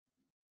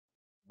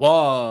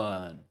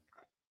One.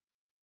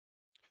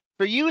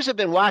 For yous have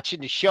been watching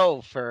the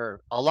show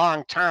for a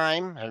long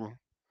time and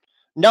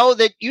know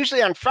that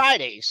usually on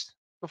Fridays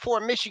before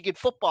a Michigan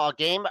football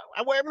game,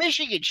 I wear a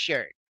Michigan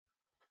shirt.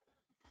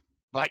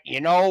 But you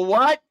know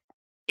what?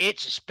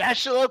 It's a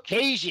special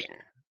occasion.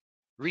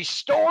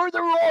 Restore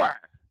the roar.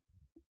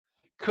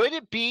 Could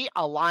it be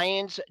a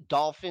Lions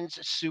Dolphins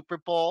Super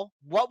Bowl?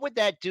 What would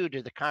that do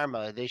to the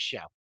karma of this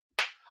show?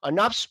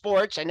 Enough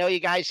sports. I know you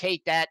guys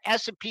hate that.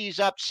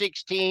 S&P's up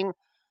 16.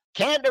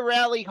 Can the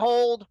rally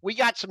hold? We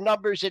got some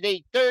numbers at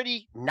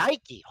 8:30.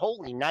 Nike,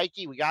 holy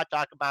Nike. We got to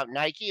talk about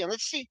Nike. And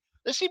let's see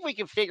if we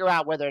can figure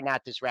out whether or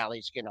not this rally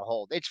is going to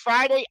hold. It's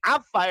Friday.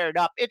 I'm fired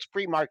up. It's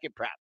pre-market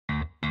prep.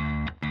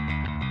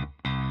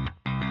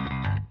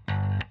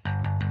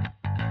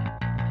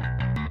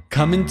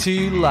 Coming to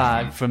you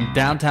live from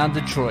downtown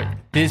Detroit,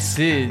 this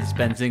is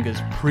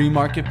Benzinga's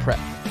Pre-Market Prep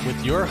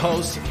with your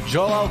host,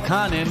 Joel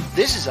Conan.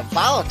 This is a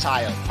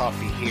volatile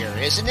puppy here,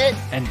 isn't it?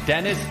 And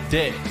Dennis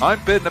Dick.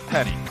 I'm bidding a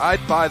penny.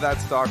 I'd buy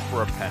that stock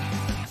for a penny.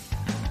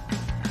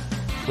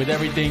 With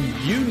everything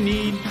you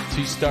need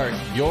to start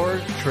your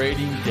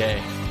trading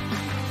day.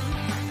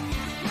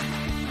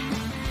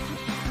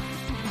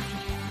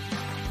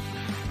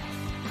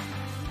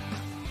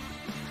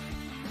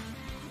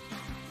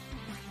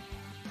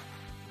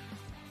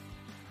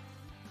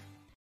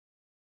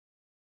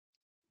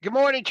 Good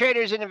morning,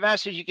 traders and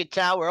investors. You can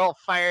tell we're all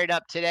fired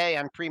up today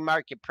on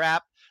pre-market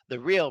prep, the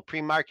real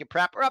pre-market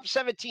prep. We're up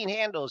 17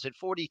 handles at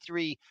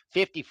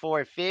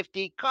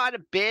 43.54.50. Caught a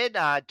bid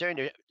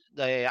during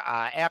the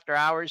after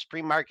hours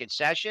pre-market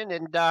session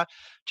and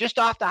just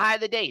off the high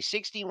of the day,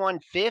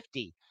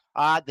 61.50.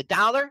 The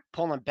dollar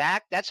pulling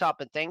back. That's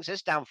helping things.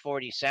 It's down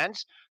 40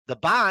 cents. The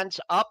bonds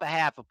up a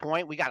half a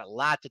point. We got a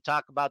lot to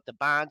talk about the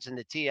bonds and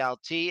the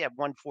TLT at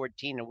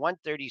 114 and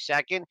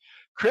 132nd.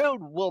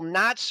 Crude will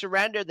not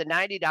surrender the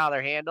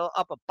 $90 handle,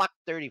 up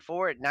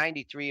 $1.34 at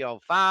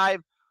 93.05.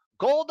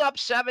 Gold up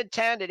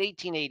 710 at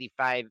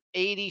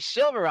 1885.80.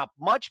 Silver up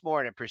much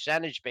more on a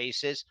percentage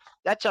basis.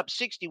 That's up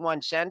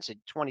 61 cents at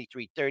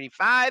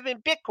 23.35.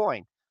 And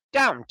Bitcoin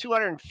down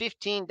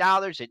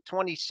 $215 at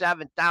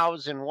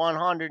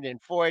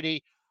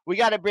 27,140. We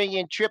got to bring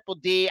in Triple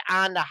D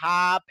on the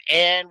hop,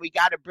 and we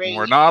got to bring.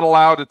 We're not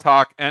allowed to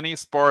talk any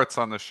sports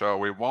on the show.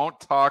 We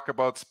won't talk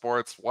about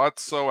sports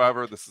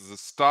whatsoever. This is a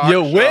stock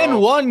You show. win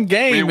one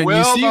game and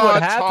you see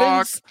what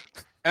happens.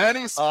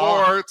 Any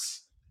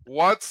sports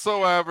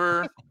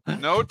whatsoever.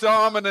 No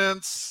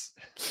dominance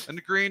in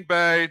Green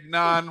Bay.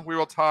 None. We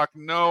will talk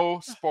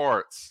no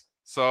sports.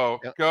 So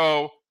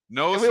go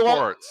no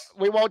sports.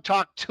 We won't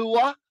talk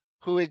Tua,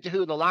 who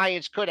the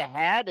Lions could have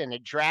had in a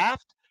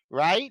draft.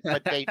 Right,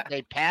 but they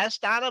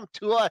passed on him.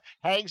 Tua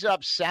hangs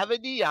up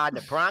 70 on the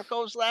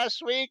Broncos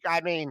last week.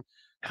 I mean,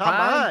 come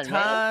on,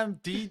 man.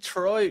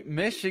 Detroit,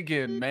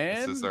 Michigan,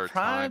 man. This is our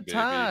Prime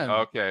time, baby.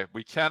 Okay,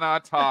 we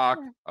cannot talk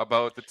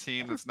about the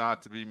team that's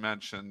not to be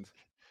mentioned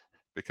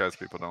because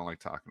people don't like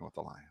talking with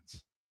the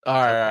Lions. All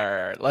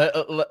right.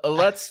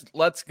 Let's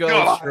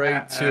go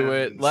straight to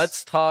it.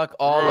 Let's talk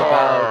all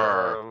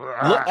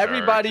about.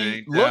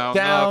 Everybody, look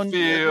down. The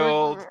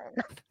field.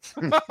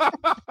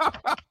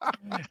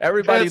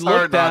 Everybody,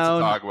 look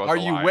down. Are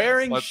you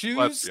wearing shoes?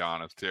 Let's be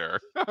honest here.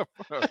 Oh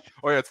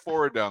yeah, it's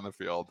Forward Down the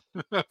Field.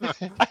 The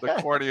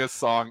corniest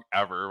song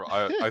ever.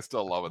 I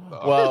still love it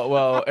though.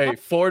 Well, hey,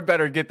 Ford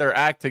better get their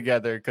act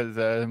together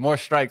because more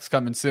strikes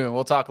coming soon.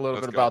 We'll talk a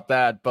little bit about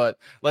that, but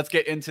let's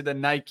get into the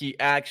Nike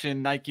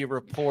action. Nike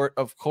report,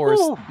 of course,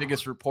 the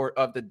biggest report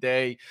of the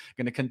day.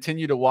 Going to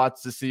continue to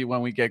watch to see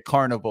when we get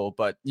Carnival,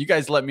 but you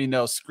guys let me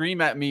know.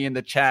 Scream at me in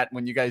the chat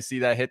when you guys see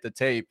that hit the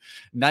tape.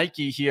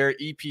 Nike here,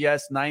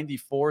 EPS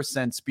 94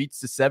 cents beats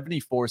the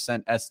 74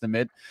 cent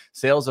estimate.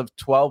 Sales of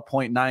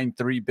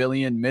 12.93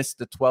 billion missed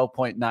the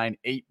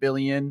 12.98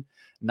 billion.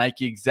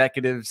 Nike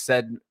executives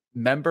said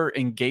member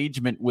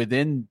engagement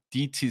within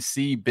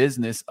D2C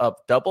business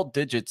up double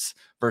digits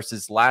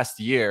versus last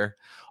year.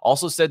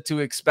 Also said to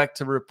expect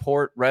to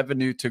report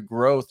revenue to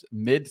growth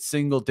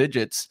mid-single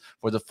digits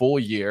for the full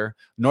year.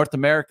 North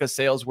America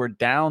sales were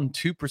down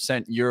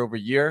 2% year over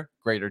year.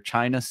 Greater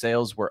China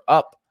sales were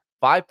up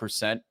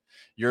 5%.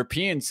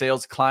 European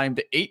sales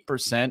climbed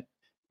 8%.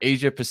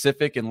 Asia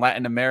Pacific and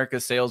Latin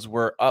America sales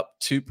were up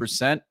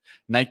 2%.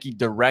 Nike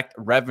direct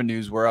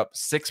revenues were up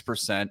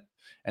 6%.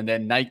 And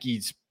then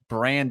Nike's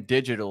brand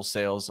digital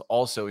sales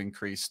also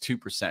increased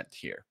 2%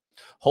 here.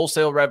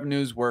 Wholesale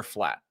revenues were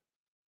flat.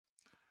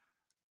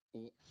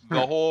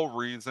 The whole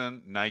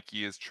reason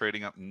Nike is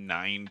trading up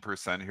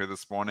 9% here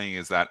this morning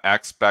is that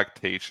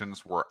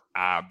expectations were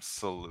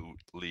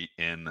absolutely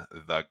in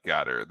the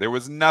gutter. There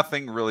was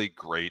nothing really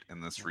great in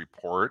this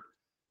report,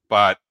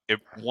 but it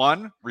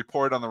one,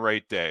 reported on the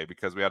right day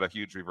because we had a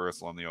huge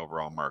reversal in the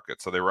overall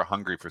market. So they were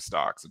hungry for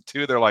stocks. And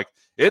two, they're like,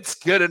 it's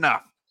good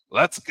enough.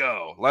 Let's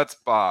go. Let's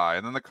buy.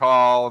 And then the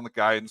call and the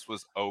guidance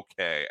was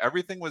okay.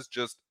 Everything was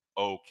just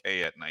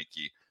okay at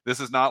Nike. This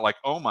is not like,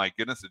 oh my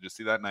goodness, did you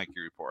see that Nike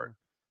report?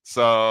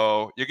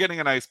 So you're getting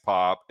a nice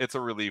pop. It's a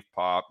relief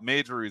pop.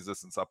 Major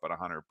resistance up at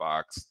 $100.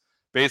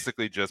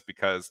 basically just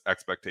because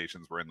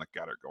expectations were in the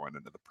gutter going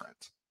into the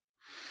print.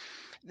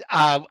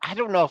 I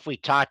don't know if we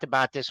talked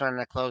about this on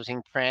the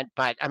closing print,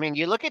 but I mean,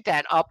 you look at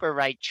that upper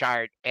right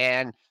chart,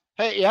 and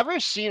hey, you ever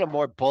seen a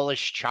more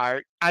bullish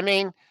chart? I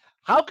mean,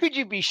 how could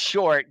you be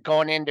short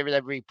going into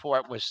the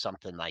report with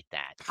something like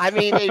that? I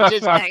mean, it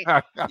just,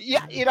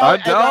 yeah, I'm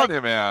telling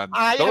you, man.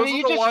 I mean,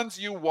 Those are the ones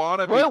you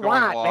want to be Well,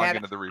 going what, long man?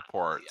 into the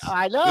reports.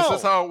 I This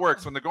is know. how it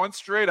works. When they're going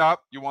straight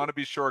up, you want to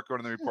be short going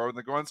to the report. When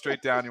they're going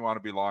straight down, you want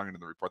to be long into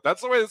the report.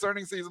 That's the way this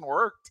earnings season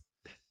worked.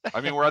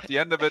 I mean, we're at the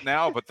end of it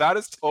now, but that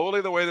is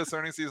totally the way this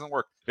earnings season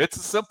worked. It's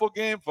a simple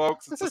game,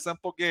 folks. It's a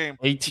simple game.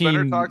 18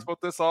 Better talks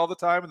about this all the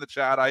time in the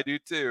chat. I do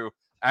too.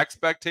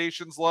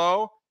 Expectations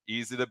low,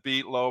 easy to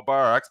beat, low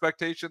bar.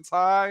 Expectations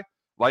high,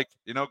 like,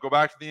 go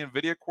back to the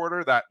NVIDIA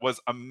quarter. That was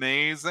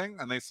amazing,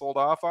 and they sold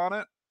off on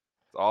it.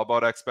 It's all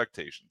about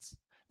expectations.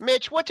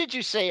 Mitch, what did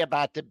you say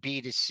about the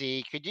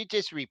B2C? Could you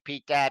just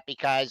repeat that?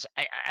 Because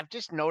I've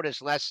just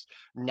noticed less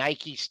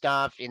Nike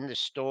stuff in the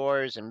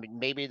stores, and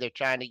maybe they're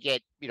trying to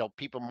get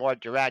people more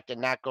direct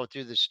and not go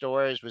through the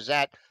stores. Was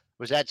that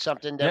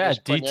something that was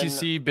put in?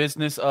 D2C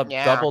business up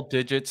Yeah. double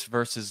digits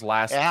versus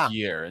last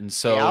year. And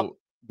so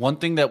one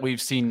thing that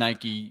we've seen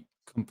Nike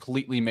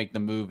completely make the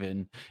move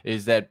in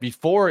is that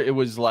before it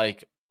was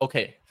like,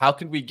 okay, how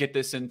can we get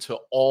this into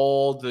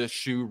all the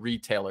shoe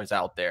retailers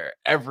out there,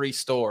 every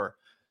store?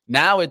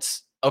 Now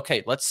it's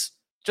okay, let's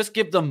just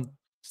give them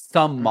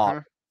some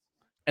models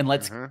and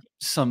let's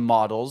some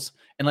models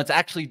and let's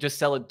actually just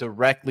sell it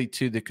directly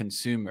to the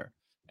consumer.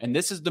 And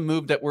this is the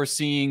move that we're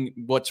seeing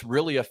what's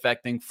really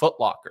affecting Foot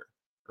Locker,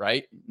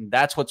 right? And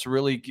that's what's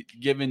really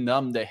giving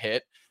them the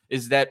hit,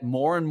 is that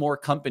more and more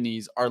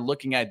companies are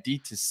looking at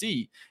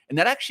D2C, and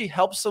that actually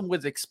helps them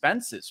with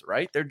expenses,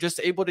 right? They're just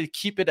able to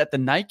keep it at the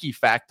Nike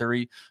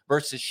factory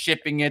versus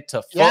shipping it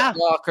to Foot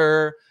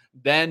Locker,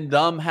 then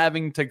them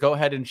having to go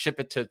ahead and ship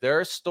it to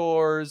their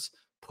stores,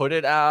 put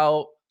it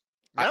out.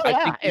 I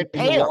think and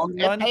pay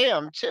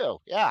them too.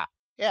 Yeah.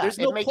 There's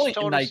no point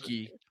in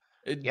Nike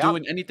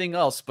doing anything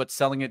else but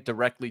selling it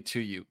directly to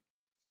you.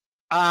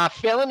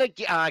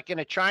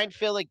 Gonna try and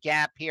fill a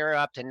gap here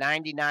up to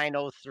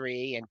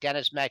 99.03, and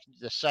Dennis mentioned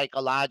the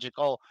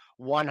psychological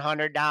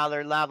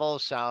 $100 level.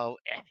 So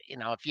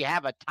if you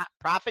have a top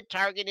profit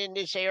target in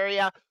this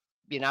area,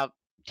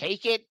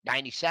 take it.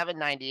 97,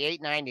 98,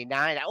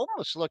 99. I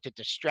almost looked at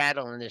the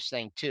straddle in this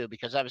thing too,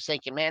 because I was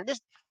thinking, man,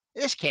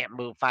 this can't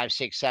move $5,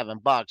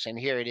 $6, $7, and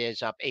here it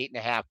is up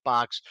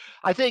 $8.50.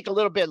 I think a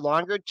little bit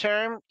longer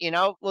term,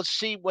 we'll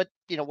see what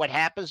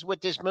happens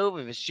with this move.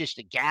 If it's just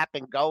a gap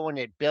and go and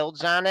it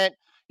builds on it,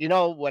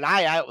 what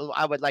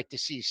I would like to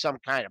see some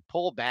kind of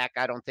pullback.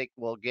 I don't think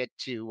we'll get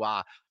to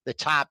the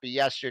top of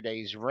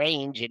yesterday's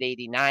range at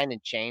 89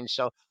 and change.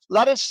 So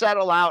let us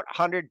settle out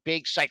 100,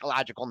 big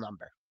psychological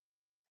number.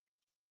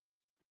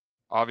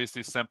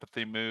 Obviously,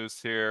 sympathy moves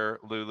here.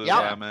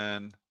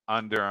 Lululemon,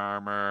 Under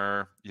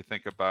Armour. You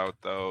think about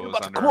those.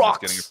 Under Armour's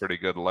getting a pretty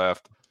good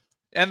lift.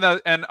 And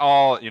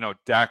all,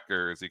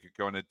 Deckers. You could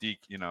go into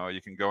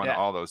you can go into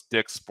all those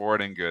Dick's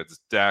Sporting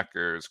Goods,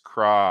 Deckers,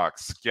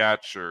 Crocs,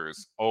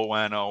 Skechers,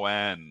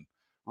 ON.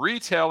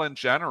 Retail in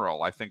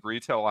general. I think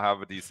retail will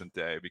have a decent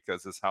day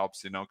because this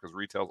helps, because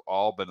retail's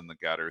all been in the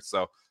gutter.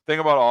 So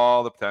think about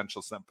all the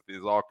potential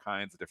sympathies, all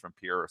kinds of different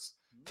peers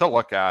to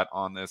look at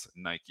on this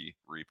Nike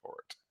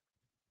report.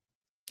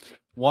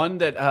 One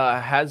that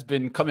has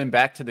been coming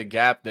back to the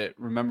gap, that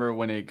remember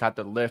when it got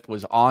the lift,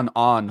 was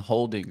On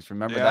Holdings.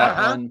 Remember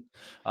that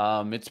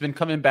one? It's been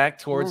coming back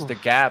towards the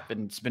gap,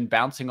 and it's been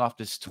bouncing off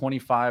this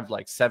 25,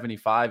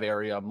 75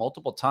 area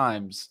multiple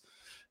times.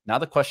 Now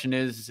the question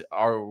is,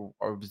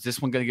 is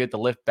this one going to get the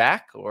lift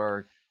back,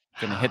 or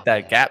going to hit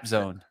that gap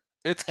zone?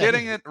 It's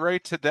getting it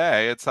right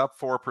today. It's up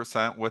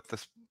 4% with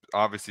this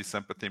obviously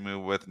sympathy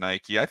move with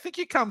Nike. I think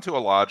you come to a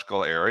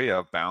logical area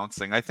of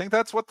bouncing. I think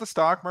that's what the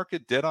stock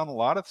market did on a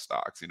lot of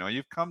stocks.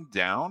 You've come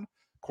down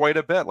quite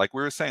a bit. Like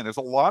we were saying, there's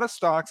a lot of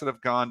stocks that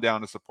have gone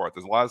down to support.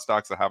 There's a lot of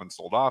stocks that haven't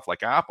sold off,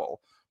 like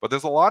Apple, but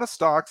there's a lot of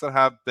stocks that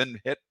have been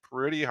hit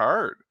pretty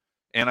hard.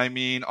 And I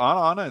mean,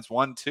 Anna is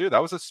one too.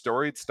 That was a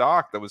storied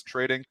stock that was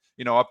trading,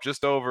 up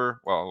just over,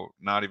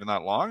 not even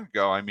that long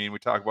ago. I mean, we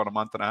talked about a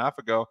month and a half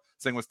ago.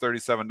 This thing was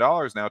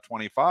 $37, now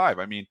 $25.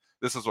 I mean,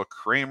 this is what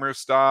Kramer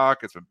stock.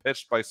 It's been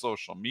pitched by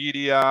social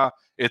media.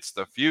 It's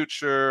the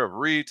future of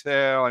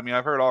retail. I mean,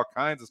 I've heard all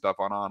kinds of stuff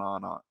on.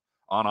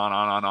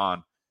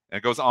 And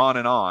it goes on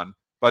and on.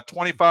 But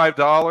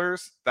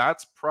 $25,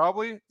 that's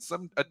probably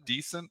a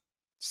decent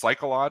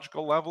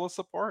psychological level of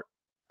support.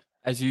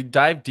 As you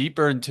dive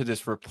deeper into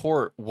this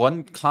report,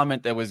 one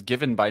comment that was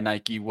given by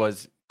Nike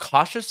was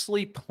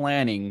cautiously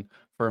planning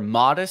for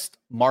modest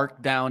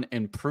markdown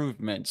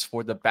improvements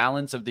for the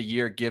balance of the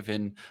year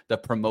given the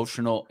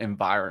promotional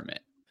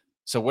environment.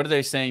 So what are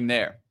they saying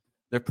there?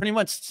 They're pretty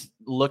much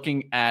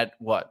looking at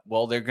what?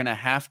 Well, they're going to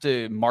have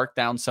to mark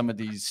down some of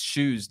these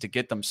shoes to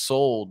get them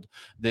sold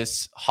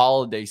this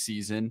holiday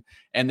season,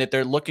 and that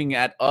they're looking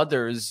at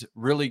others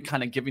really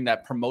kind of giving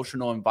that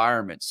promotional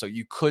environment. So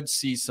you could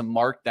see some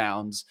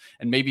markdowns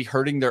and maybe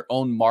hurting their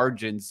own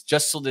margins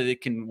just so that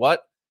it can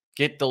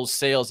get those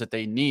sales that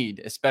they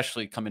need,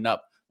 especially coming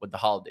up with the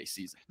holiday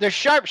season. They're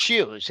sharp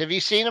shoes. Have you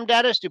seen them,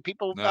 Dennis? Do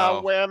people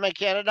wear them in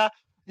Canada?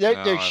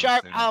 They're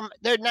sharp.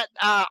 They're not.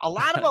 A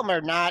lot of them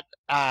are not.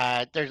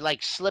 They're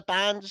like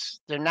slip-ons.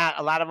 They're not.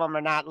 A lot of them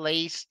are not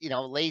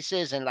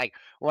laces. And like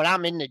when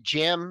I'm in the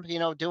gym,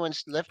 doing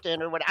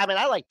lifting or what. I mean,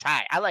 I like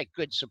tie. I like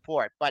good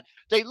support, but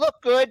they look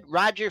good.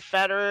 Roger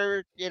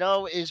Federer,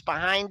 is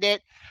behind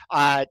it.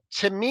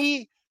 To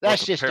me,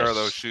 that's just a pair of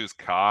those shoes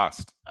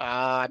cost.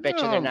 I bet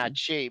you they're not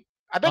cheap.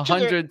 I bet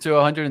 100 to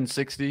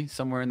 160,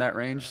 somewhere in that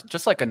range,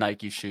 just like a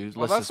Nike shoe.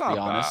 Well, let's just be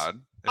honest. Bad.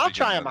 I'll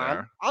try them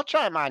on. I'll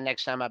try them on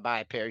next time I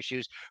buy a pair of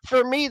shoes.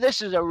 For me,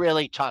 this is a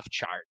really tough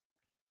chart.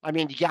 I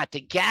mean, you got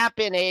the gap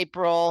in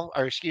April,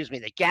 or excuse me,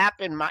 the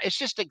gap in March. It's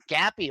just a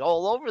gappy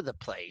all over the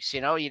place.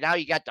 You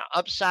got the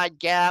upside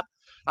gap.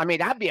 I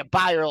mean, I'd be a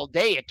buyer all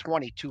day at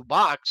 $22,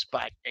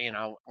 but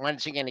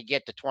when's he going to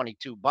get to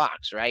 $22,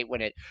 right? When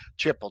it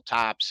triple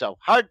tops. So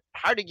hard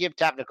to give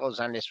technicals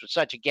on this with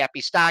such a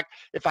gappy stock.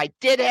 If I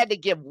did had to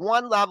give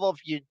one level,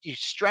 if you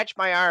stretch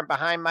my arm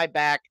behind my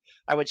back,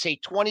 I would say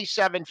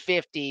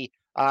 27.50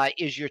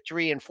 is your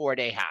 3 and 4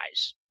 day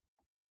highs.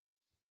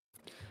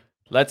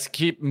 Let's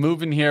keep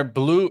moving here.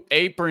 Blue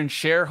Apron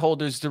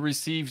shareholders to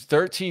receive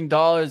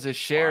 $13 a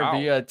share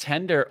via a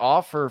tender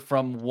offer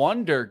from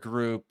Wonder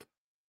Group.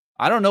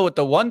 I don't know what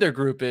the Wonder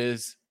Group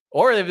is,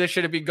 or if they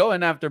should be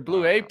going after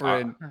Blue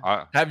Apron.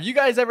 Have you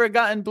guys ever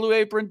gotten Blue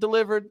Apron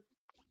delivered?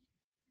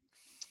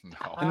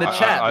 No. In the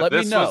chat, let me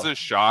know. This was a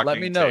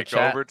shocking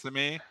takeover to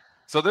me.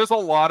 So there's a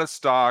lot of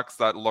stocks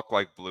that look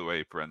like Blue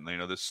Apron.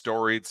 The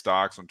storied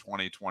stocks from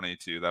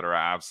 2022 that are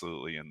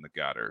absolutely in the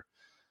gutter.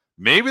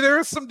 Maybe there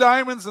are some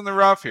diamonds in the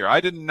rough here.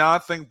 I did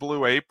not think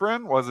Blue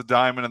Apron was a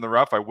diamond in the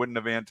rough. I wouldn't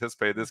have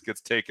anticipated this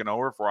gets taken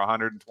over for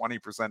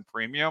 120%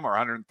 premium or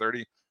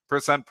 130%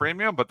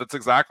 premium, but that's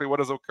exactly what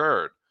has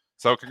occurred.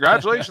 So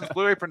congratulations,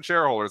 Blue Apron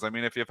shareholders. I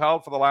mean, if you've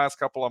held for the last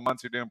couple of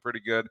months, you're doing pretty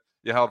good.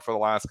 You held for the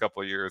last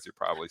couple of years, you're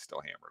probably still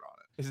hammered on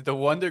it. Is it the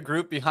Wonder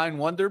Group behind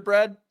Wonder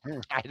Bread?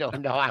 I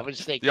don't know. I was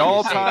thinking the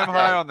all-time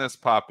high on this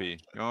puppy.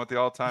 You know what the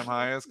all-time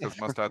high is? Because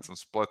must have had some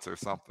splits or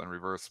something,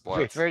 reverse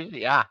splits.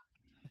 Yeah.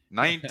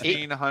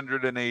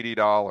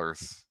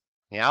 $1,980.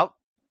 Yep.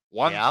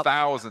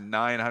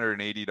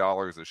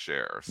 $1,980 a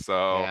share.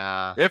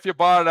 So if you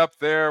bought it up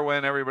there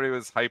when everybody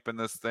was hyping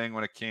this thing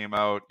when it came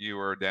out, you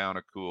were down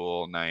a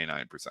cool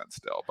 99%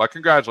 still. But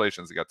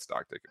congratulations, you got the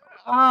stock taken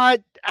over.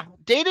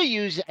 Data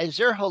use, is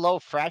there Hello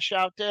Fresh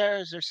out there?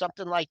 Is there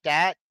something like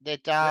that?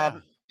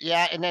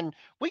 Yeah, and then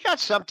we got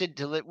something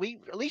to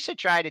Lisa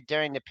tried it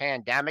during the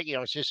pandemic.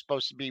 It's just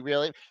supposed to be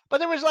really, but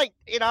there was like,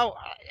 it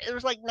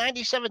was like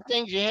 97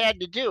 things you had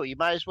to do. You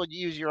might as well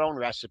use your own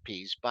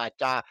recipes. But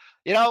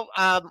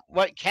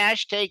what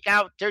cash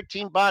takeout,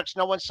 $13.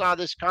 No one saw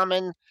this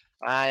coming.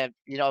 I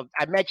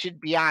mentioned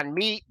Beyond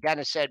Meat.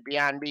 Dennis said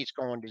Beyond Meat's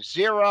going to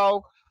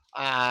zero.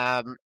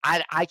 I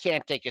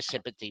can't think of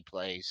sympathy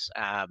plays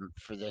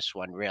for this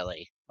one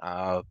really.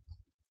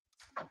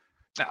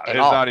 No, there's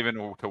not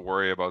even to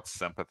worry about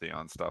sympathy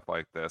on stuff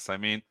like this. I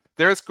mean,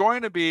 there's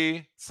going to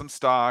be some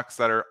stocks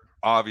that are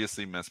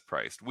obviously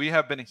mispriced. We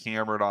have been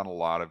hammered on a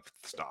lot of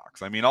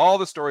stocks. I mean, all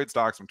the storied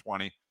stocks from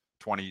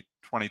 2020,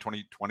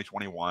 2020,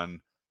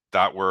 2021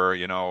 that were,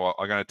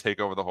 are going to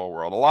take over the whole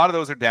world. A lot of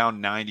those are down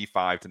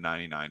 95 to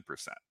 99%,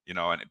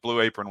 and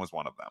Blue Apron was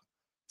one of them.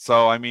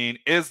 So, I mean,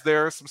 is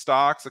there some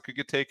stocks that could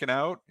get taken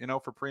out,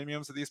 for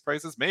premiums at these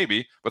prices?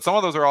 Maybe, but some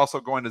of those are also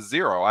going to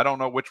zero. I don't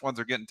know which ones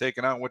are getting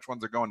taken out and which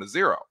ones are going to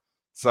zero.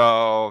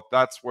 So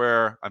that's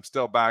where I'm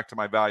still back to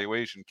my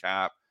valuation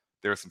cap.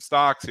 There's some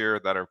stocks here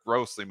that are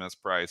grossly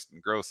mispriced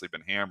and grossly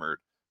been hammered,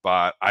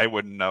 but I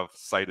wouldn't have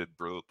cited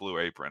Blue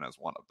Apron as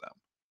one of them.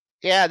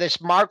 Yeah, this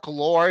Mark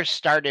Lohr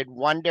started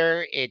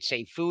Wonder. It's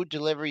a food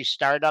delivery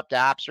startup that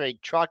operates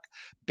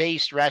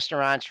truck-based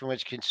restaurants from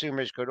which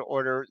consumers could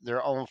order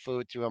their own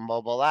food through a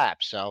mobile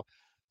app. So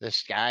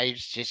this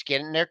guy's just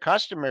getting their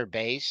customer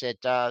base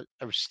at a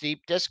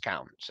steep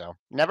discount. So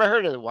never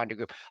heard of the Wonder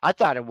Group. I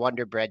thought of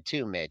Wonder Bread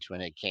too, Mitch, when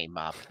it came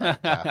up.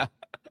 But,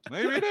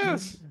 maybe it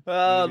is.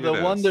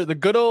 The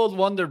good old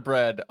Wonder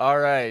Bread. All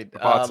right.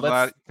 Bought some of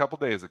that a couple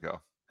days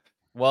ago.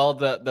 Well,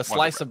 the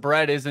slice of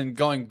bread isn't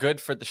going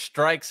good for the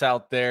strikes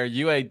out there.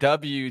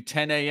 UAW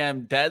 10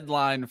 a.m.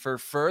 deadline for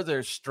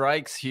further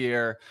strikes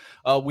here.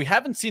 We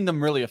haven't seen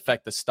them really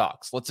affect the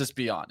stocks. Let's just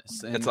be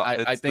honest. And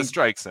I think the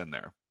strike's in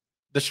there.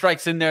 The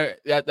strike's in there.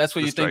 That's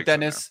what you think,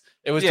 Dennis?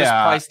 It was just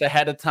priced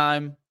ahead of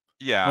time.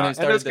 Yeah, and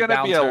there's going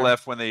to be a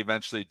lift when they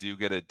eventually do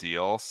get a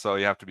deal, so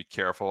you have to be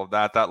careful of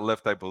that. That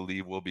lift, I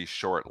believe, will be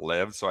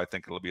short-lived, so I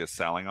think it'll be a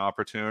selling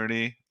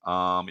opportunity,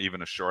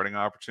 even a shorting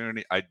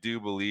opportunity. I do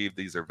believe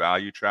these are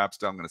value traps,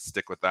 so I'm going to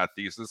stick with that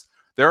thesis.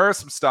 There are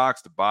some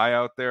stocks to buy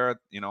out there,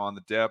 on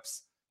the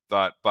dips,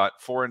 but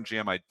Ford and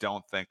GM I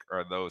don't think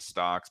are those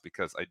stocks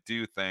because I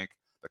do think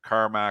the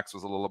CarMax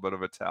was a little bit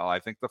of a tell.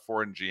 I think the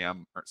Ford and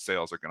GM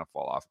sales are going to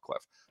fall off a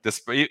cliff.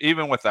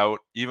 Even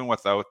without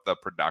the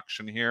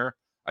production here.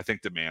 I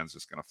think demand's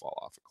just going to fall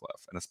off a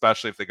cliff. And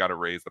especially if they got to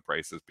raise the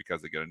prices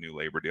because they get a new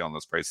labor deal and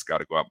those prices got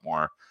to go up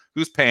more.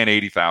 Who's paying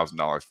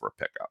 $80,000 for a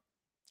pickup?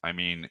 I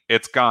mean,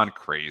 it's gone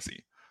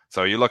crazy.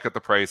 So you look at the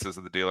prices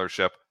of the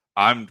dealership,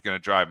 I'm going to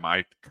drive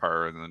my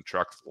car and then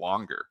trucks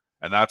longer.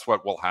 And that's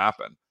what will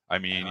happen. I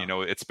mean,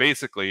 it's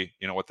basically,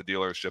 what the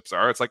dealerships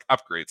are. It's like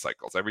upgrade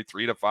cycles. Every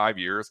 3 to 5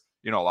 years,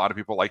 a lot of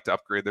people like to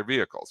upgrade their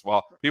vehicles.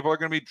 Well, people are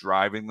going to be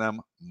driving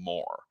them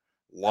more,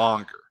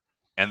 longer.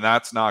 And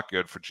that's not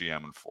good for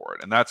GM and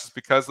Ford. And that's just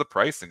because the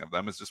pricing of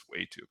them is just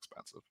way too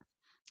expensive.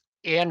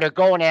 And they're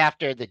going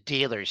after the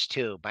dealers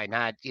too by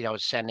not,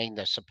 sending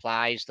the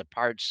supplies, the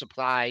parts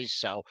supplies.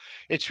 So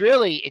it's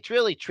really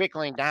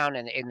trickling down,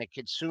 and the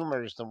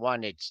consumer is the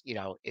one that's,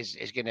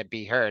 is going to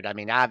be hurt. I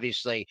mean,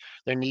 obviously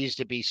there needs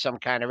to be some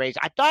kind of raise.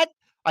 I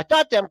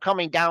thought them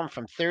coming down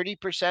from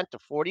 30% to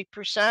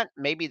 40%.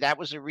 Maybe that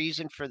was a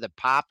reason for the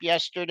pop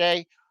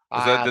yesterday.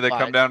 Did they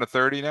come down to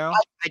 30 now?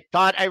 I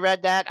thought I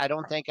read that. I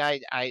don't think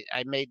I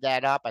made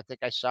that up. I think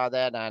I saw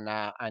that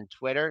on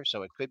Twitter,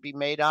 so it could be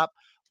made up.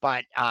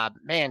 But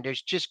man,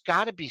 there's just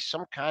got to be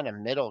some kind of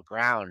middle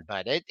ground.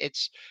 But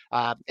it's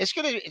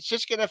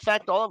just gonna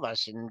affect all of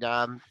us. And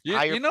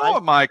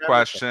what my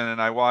question,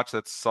 and I watched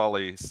that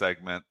Sully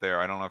segment there.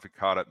 I don't know if you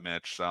caught it,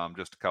 Mitch,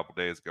 just a couple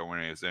days ago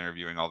when he was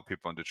interviewing all the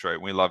people in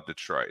Detroit. We love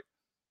Detroit,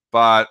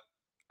 but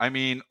I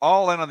mean,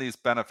 all in on these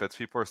benefits,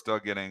 people are still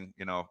getting,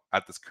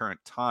 at this current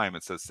time,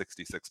 it says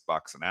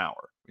 $66 an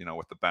hour,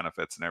 with the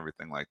benefits and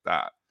everything like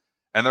that.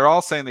 And they're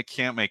all saying they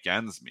can't make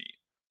ends meet.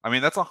 I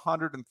mean, that's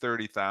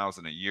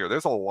 $130,000 a year.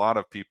 There's a lot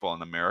of people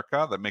in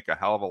America that make a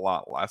hell of a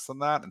lot less than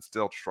that and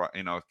still try,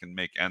 can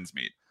make ends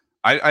meet.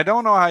 I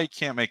don't know how you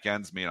can't make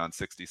ends meet on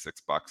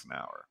 $66 an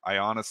hour. I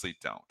honestly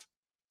don't.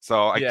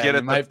 So I get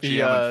it that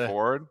GM and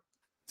Ford,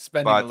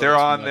 but they're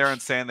on there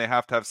and saying they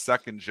have to have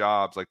second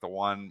jobs. Like the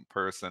one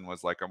person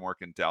was like, I'm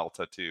working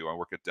Delta too. I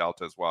work at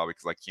Delta as well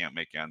because I can't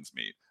make ends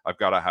meet. I've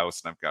got a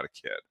house and I've got a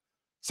kid.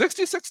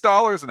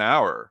 $66 an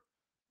hour.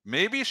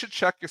 Maybe you should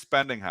check your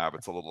spending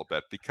habits a little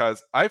bit,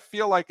 because I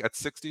feel like at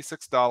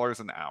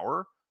 $66 an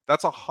hour,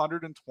 that's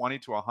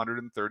 $120,000 to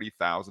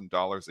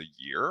 $130,000 a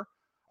year.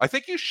 I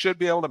think you should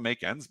be able to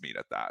make ends meet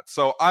at that.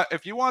 So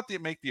if you want to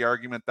make the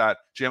argument that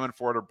GM and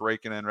Ford are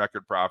breaking in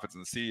record profits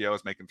and the CEO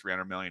is making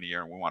 $300 million a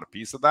year and we want a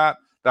piece of that,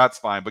 that's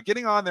fine. But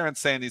getting on there and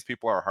saying these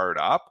people are hard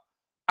up,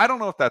 I don't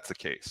know if that's the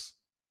case.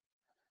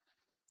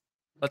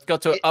 Let's go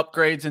to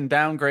upgrades and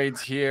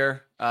downgrades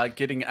here.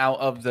 Getting out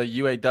of the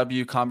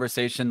UAW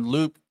conversation,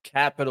 Loop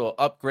Capital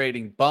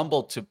upgrading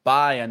Bumble to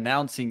buy,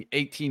 announcing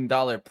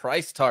 $18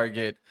 price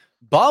target.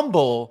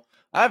 Bumble?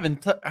 I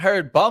haven't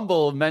heard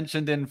Bumble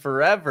mentioned in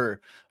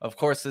forever. Of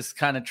course, this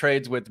kind of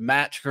trades with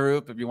Match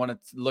Group. If you want to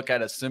look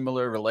at a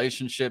similar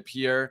relationship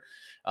here,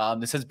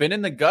 this has been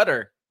in the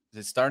gutter. Is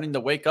it starting to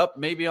wake up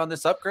maybe on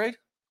this upgrade?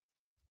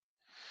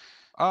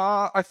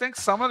 I think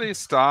some of these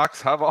stocks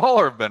have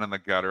all been in the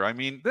gutter. I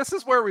mean, this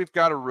is where we've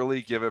got to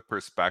really give it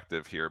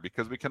perspective here,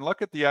 because we can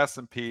look at the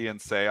S&P and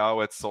say,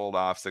 oh, it's sold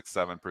off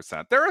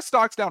 6-7%. There are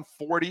stocks down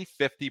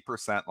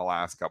 40-50% in the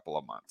last couple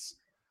of months.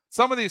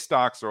 Some of these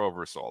stocks are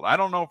oversold. I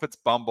don't know if it's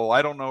Bumble.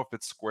 I don't know if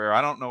it's Square.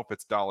 I don't know if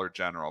it's Dollar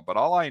General. But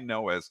all I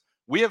know is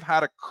we have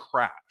had a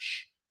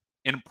crash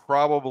in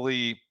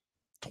probably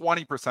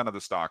 20% of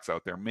the stocks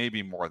out there,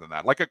 maybe more than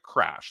that, like a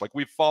crash. Like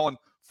we've fallen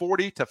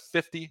 40 to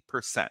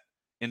 50%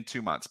 in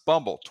 2 months.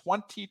 Bumble,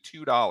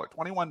 $22,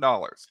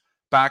 $21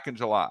 back in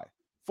July,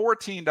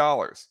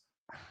 $14.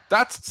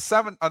 That's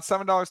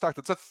 $7 stock.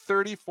 That's a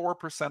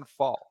 34%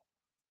 fall.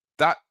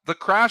 That the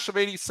crash of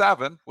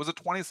 87 was a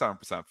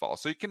 27% fall.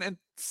 So you can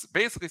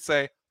basically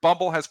say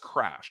Bumble has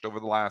crashed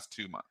over the last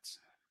 2 months.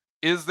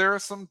 Is there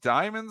some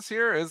diamonds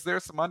here? Is there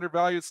some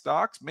undervalued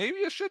stocks? Maybe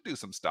you should do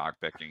some stock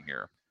picking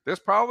here. There's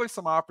probably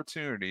some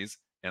opportunities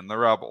in the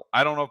rubble.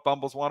 I don't know if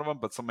Bumble's one of them,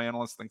 but some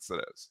analysts thinks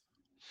it is.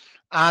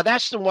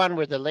 That's the one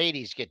where the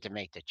ladies get to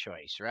make the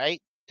choice,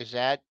 right? Is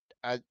that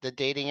the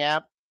dating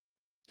app?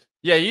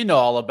 Yeah, you know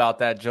all about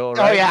that, Joel,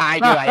 right? Oh, yeah, I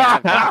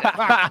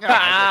do.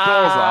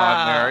 Joel's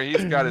on there.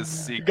 He's got his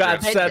secret.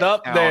 Got set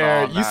up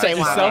there. You set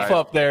yourself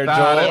up there, Joel.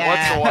 Yeah.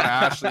 What's the one?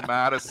 Ashley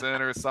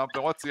Madison or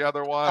something? What's the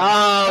other one?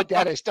 Oh,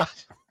 that is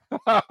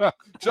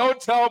Joe,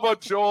 tell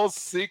about Joel's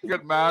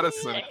secret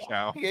Madison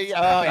account. Oh,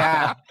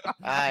 yeah.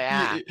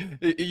 Yeah.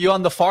 You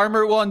on the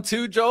farmer one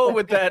too, Joel,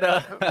 with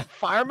that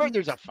farmer?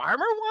 There's a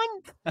farmer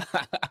one?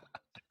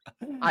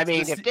 I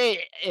mean, if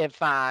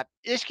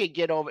this could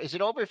get over, is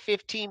it over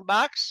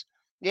 $15?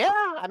 Yeah,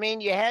 I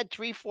mean, you had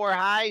 3-4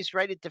 highs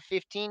right at the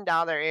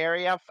 $15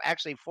 area.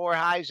 Actually, 4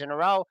 highs in a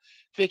row.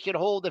 If it could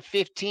hold a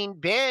 15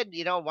 bid,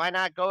 why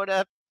not go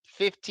to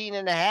 15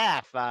 and a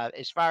half?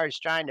 As far as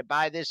trying to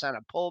buy this on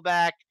a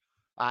pullback,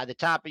 the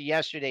top of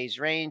yesterday's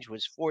range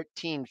was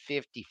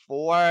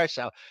 1454.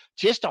 So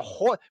just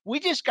we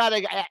just got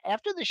to,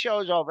 after the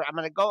show's over, I'm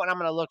going to go and I'm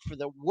going to look for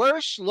the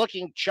worst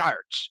looking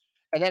charts.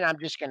 And then I'm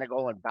just going to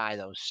go and buy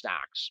those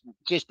stocks.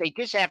 They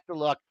just have to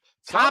look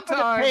Top of the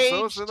Sometimes page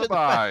those are to the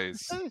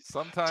buys.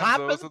 Sometimes top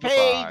those of the are the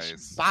page,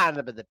 buys.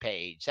 bottom of the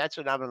page. That's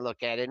what I'm going to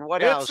look at. And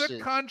what It's else a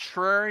is?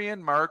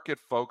 contrarian market,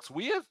 folks.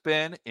 We have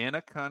been in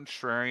a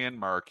contrarian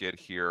market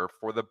here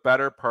for the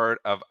better part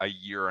of a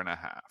year and a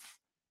half.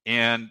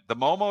 And the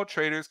Momo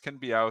traders can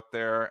be out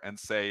there and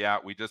say, yeah,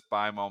 we just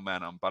buy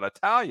momentum. But I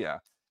tell you,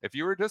 if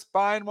you were just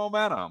buying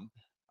momentum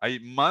a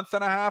month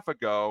and a half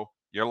ago,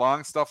 you're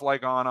long stuff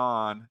like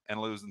on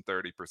and losing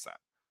 30%.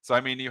 So,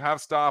 I mean, you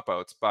have stop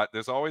outs, but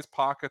there's always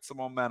pockets of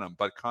momentum.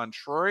 But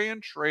contrarian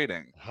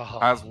trading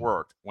has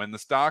worked. When the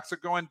stocks are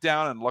going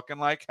down and looking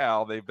like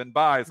hell, they've been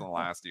buys in the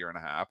last year and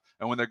a half.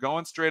 And when they're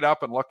going straight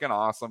up and looking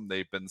awesome,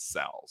 they've been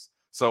sells.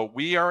 So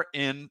we are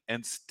in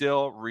and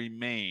still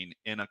remain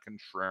in a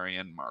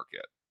contrarian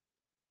market.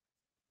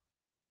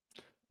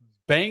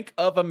 Bank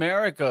of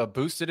America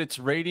boosted its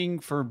rating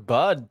for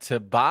Bud to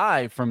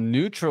buy from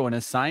neutral and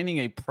assigning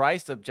a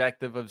price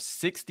objective of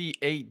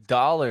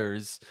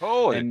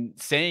 $68 and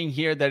saying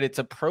here that it's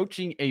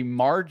approaching a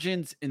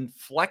margins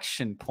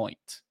inflection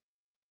point.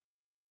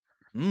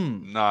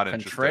 Not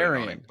interested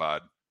in owning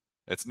Bud.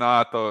 It's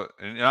not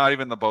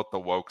even about the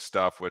woke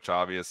stuff, which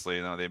obviously,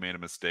 they made a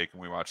mistake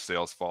and we watched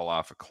sales fall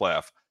off a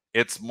cliff.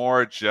 It's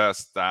more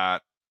just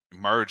that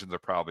margins are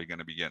probably going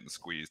to be getting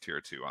squeezed here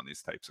too on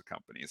these types of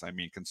companies. I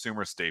mean,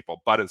 consumer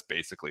staple, Bud is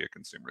basically a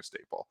consumer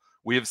staple.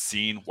 We have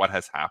seen what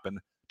has happened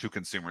to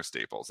consumer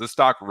staples. This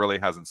stock really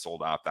hasn't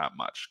sold out that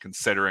much,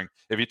 considering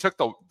if you took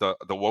the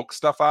woke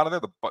stuff out of there,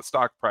 the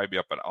stock probably be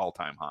up at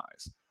all-time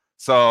highs.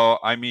 So,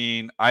 I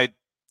mean, I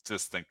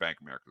just think Bank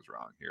of America's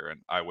wrong here, and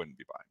I wouldn't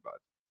be buying Bud.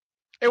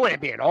 It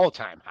wouldn't be at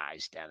all-time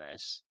highs,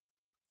 Dennis.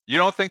 You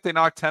don't think they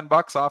knocked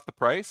 $10 off the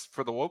price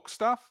for the woke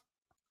stuff?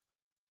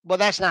 Well,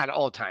 that's not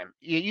all-time.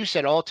 You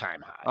said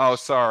all-time highs. Oh,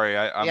 sorry.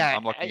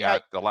 I'm looking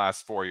at the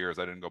last 4 years.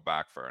 I didn't go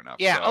back far enough.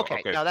 Yeah, so,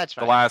 okay. No, that's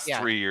fine. The last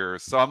 3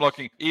 years. So I'm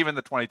looking, even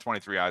the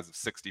 2023 highs of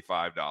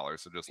 $65.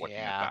 So just looking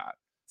at that.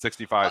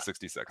 65,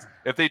 66.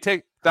 If they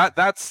take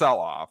that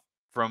sell-off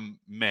from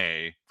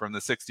May, from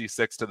the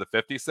 66 to the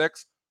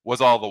 56,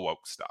 was all the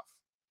woke stuff.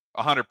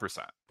 100%.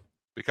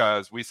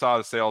 Because we saw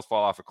the sales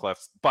fall off a cliff.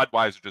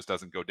 Budweiser just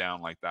doesn't go down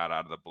like that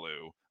out of the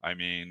blue. I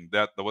mean,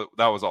 that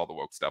was all the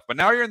woke stuff. But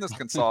now you're in this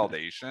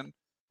consolidation,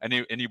 and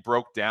you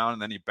broke down,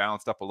 and then you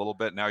bounced up a little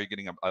bit. Now you're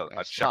getting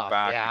a check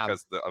back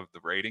because of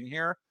the rating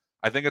here.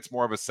 I think it's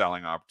more of a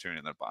selling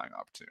opportunity than a buying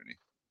opportunity.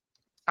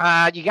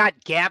 You got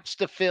gaps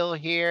to fill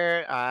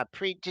here.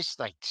 Just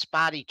like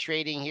spotty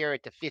trading here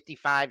at the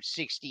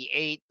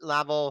 55.68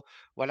 level.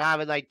 What I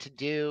would like to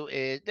do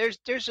is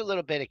there's a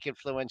little bit of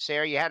confluence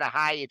there. You had a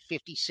high at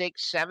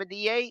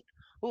 56.78.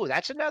 Ooh,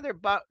 that's another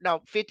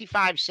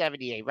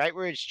 55.78, right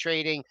where it's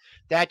trading.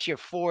 That's your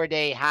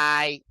 4-day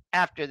high.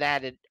 After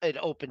that, it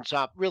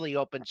really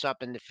opens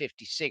up in the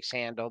 56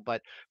 handle.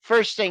 But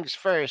first things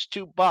first,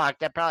 $2.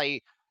 That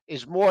probably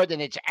is more than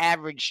its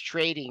average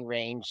trading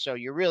range. So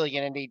you're really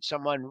going to need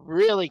someone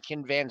really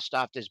convinced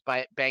off this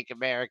Bank of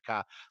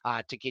America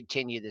to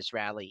continue this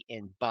rally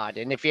in Bud.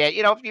 And if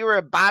you were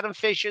a bottom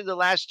fisher the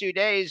last 2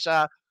 days,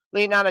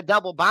 leaning on a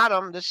double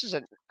bottom, this is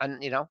a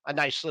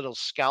nice little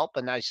scalp,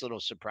 a nice little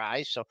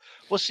surprise. So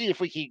we'll see if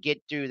we can get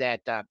through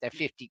that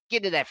 50,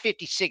 get to that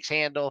 56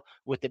 handle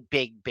with a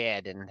big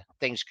bid, and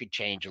things could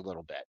change a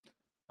little bit.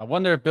 I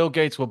wonder if Bill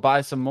Gates will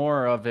buy some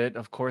more of it.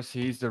 Of course,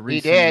 he's the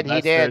recent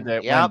investor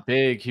that went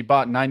big. He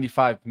bought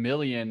 95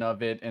 million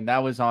of it, and that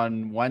was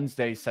on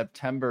Wednesday,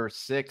 September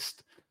 6th.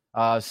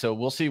 So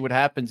we'll see what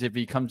happens if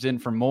he comes in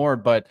for more.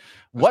 But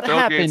what Bill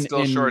happened Gates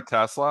still short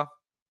Tesla?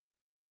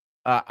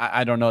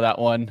 I don't know that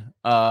one.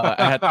 I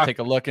had to take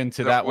a look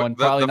into that one.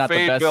 Probably not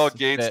the best. Bill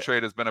Gates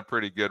trade has been a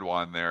pretty good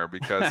one there,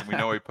 because we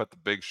know he put the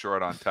big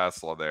short on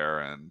Tesla there,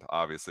 and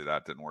obviously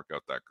that didn't work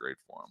out that great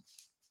for him.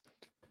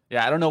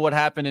 Yeah, I don't know what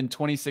happened in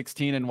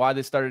 2016 and why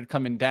they started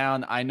coming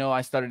down. I know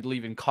I started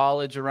leaving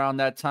college around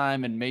that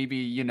time, and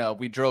maybe,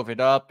 we drove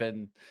it up,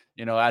 and,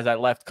 as I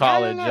left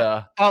college,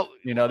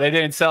 they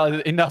didn't sell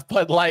enough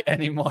Bud Light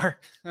anymore.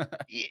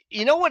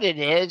 You know what it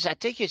is? I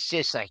think it's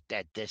just like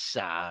that.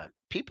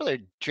 People are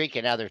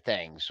drinking other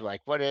things,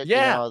 like what?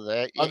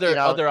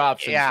 Other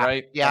options,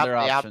 right? Other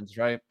options,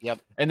 right?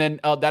 Yep. And then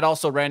that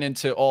also ran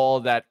into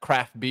all that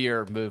craft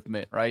beer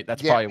movement, right?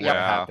 That's probably what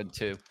happened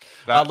too.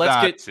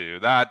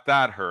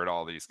 That hurt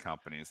all these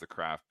companies, the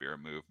craft beer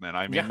movement.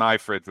 I mean, my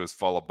fridge was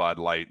full of Bud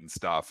Light and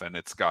stuff, and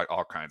it's got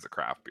all kinds of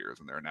craft beers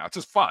in there now. It's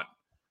just fun.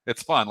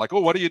 It's fun. Like,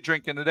 what are you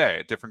drinking today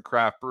at different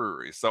craft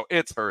breweries? So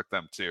it's hurt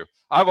them too.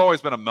 I've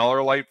always been a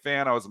Miller Lite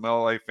fan. I was a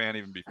Miller Lite fan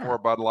even before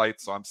Bud Light,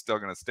 so I'm still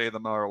going to stay the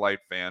Miller Lite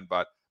fan.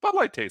 But Bud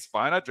Light tastes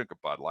fine. I drink a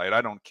Bud Light.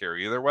 I don't care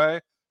either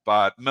way.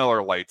 But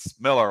Miller Light's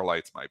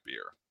my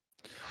beer.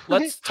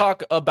 Let's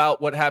talk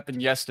about what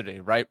happened yesterday,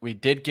 right? We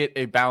did get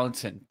a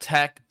bounce in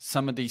tech.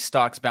 Some of these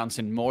stocks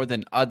bouncing more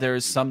than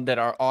others, some that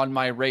are on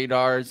my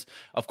radars.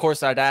 Of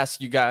course, I'd ask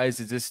you guys,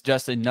 is this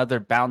just another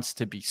bounce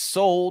to be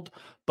sold?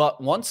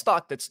 But one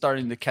stock that's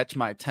starting to catch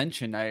my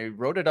attention, I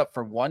wrote it up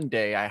for one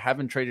day. I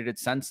haven't traded it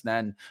since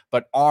then,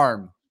 but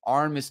ARM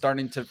ARM is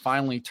starting to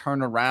finally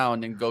turn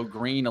around and go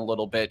green a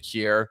little bit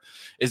here.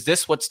 Is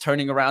this what's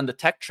turning around the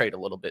tech trade a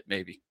little bit,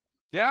 maybe?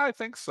 Yeah, I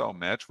think so,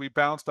 Mitch. We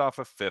bounced off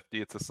of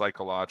 50. It's a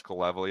psychological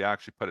level. You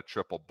actually put a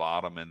triple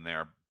bottom in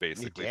there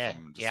basically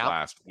from just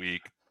last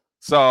week.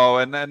 So,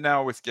 and then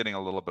now it's getting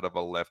a little bit of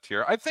a lift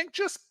here. I think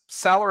just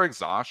seller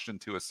exhaustion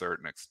to a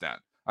certain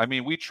extent. I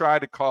mean, we tried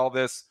to call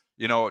this,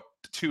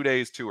 2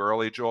 days too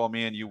early, Joel.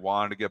 Me and you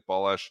wanted to get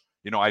bullish.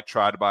 I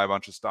tried to buy a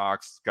bunch of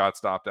stocks, got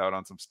stopped out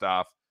on some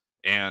stuff.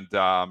 And,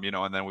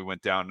 and then we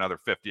went down another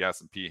 50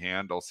 S&P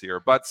handles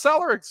here. But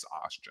seller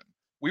exhaustion.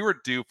 We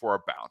were due for a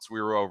bounce.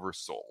 We were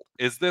oversold.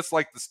 Is this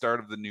like the start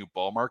of the new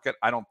bull market?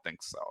 I don't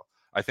think so.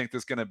 I think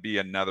there's going to be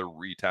another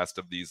retest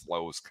of these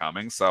lows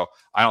coming. So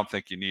I don't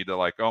think you need to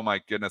like, oh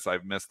my goodness,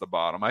 I've missed the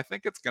bottom. I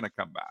think it's going to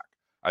come back.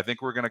 I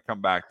think we're going to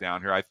come back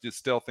down here. I just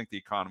still think the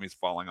economy is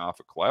falling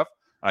off a cliff.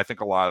 And I think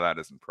a lot of that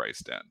isn't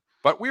priced in.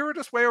 But we were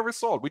just way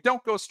oversold. We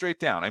don't go straight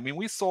down. I mean,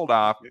 we sold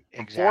off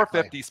from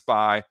 450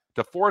 SPY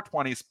to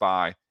 420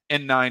 SPY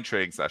in 9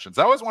 trading sessions.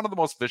 That was one of the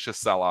most vicious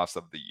sell-offs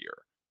of the year.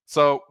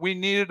 So we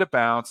needed a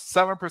bounce.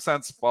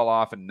 7% fall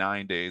off in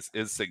 9 days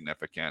is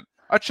significant.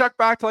 A check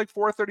back to like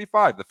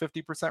 435, the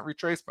 50%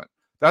 retracement.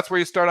 That's where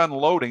you start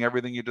unloading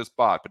everything you just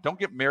bought. But don't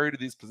get married to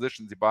these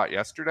positions you bought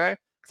yesterday,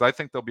 because I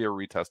think there'll be a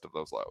retest of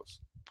those lows.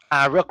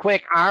 Real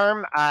quick,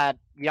 ARM,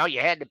 you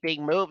had the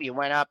big move. You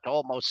went up to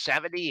almost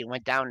 70. You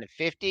went down to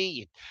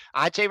 50.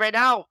 I'd say right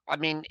now, I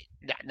mean,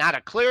 not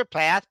a clear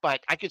path,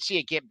 but I could see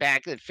it get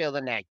back and fill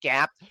in that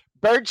gap.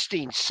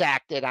 Bernstein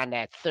sacked it on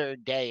that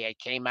 3rd day. It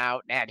came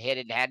out and had hit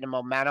it, had the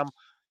momentum.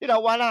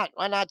 Why not?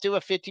 Why not do a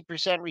 50%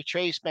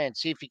 retracement?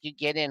 See if you could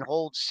get in,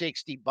 hold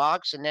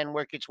 $60, and then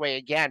work its way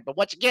again. But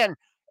once again,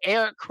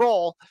 Eric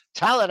Kroll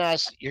telling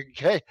us you're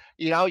good.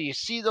 You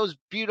see those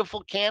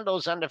beautiful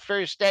candles on the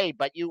first day,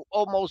 but you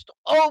almost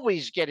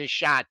always get a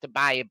shot to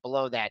buy it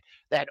below that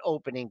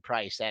opening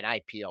price, that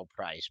IPO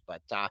price.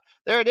 But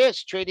there it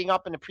is, trading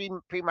up in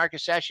the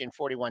pre-market session,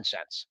 41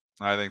 cents.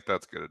 I think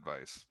that's good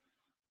advice.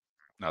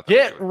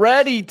 Get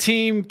ready,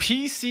 team.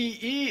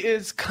 PCE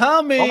is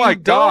coming. Oh my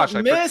gosh,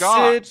 Don't miss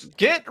it.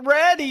 Get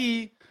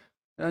ready.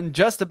 In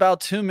just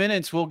about 2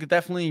 minutes, we'll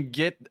definitely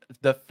get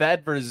the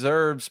Fed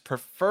Reserve's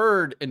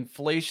preferred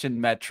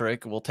inflation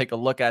metric. We'll take a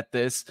look at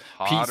this.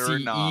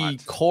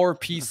 PCE, core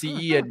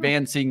PCE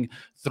advancing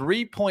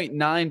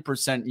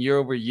 3.9% year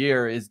over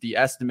year is the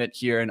estimate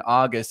here in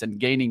August, and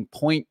gaining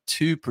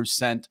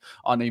 0.2%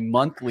 on a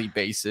monthly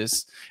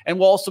basis. And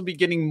we'll also be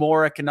getting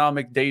more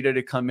economic data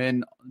to come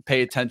in.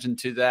 Pay attention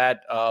to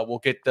that. We'll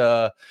get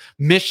the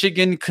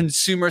Michigan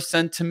consumer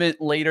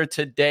sentiment later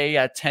today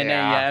at 10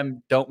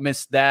 a.m. Don't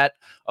miss that.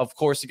 Of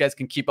course, you guys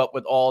can keep up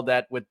with all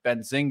that with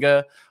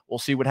Benzinga. We'll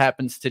see what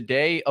happens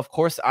today. Of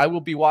course, I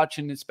will be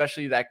watching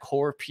especially that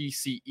core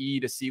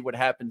PCE to see what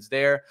happens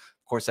there.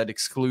 Of course, that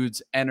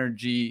excludes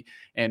energy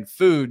and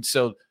food.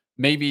 So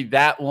maybe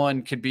that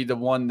one could be the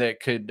one that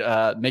could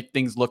make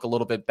things look a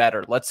little bit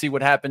better. Let's see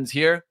what happens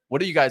here.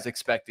 What are you guys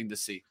expecting to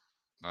see?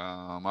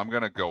 I'm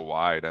going to go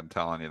wide. I'm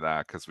telling you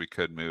that, because we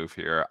could move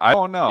here. I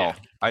don't know.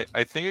 Yeah.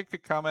 I think it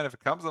could come in. If it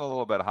comes in a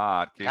little bit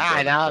hot,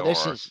 I know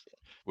this is.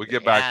 We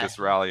get back this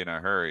rally in a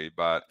hurry,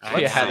 but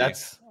let's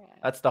see.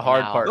 That's the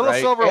hard part, little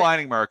right? Silver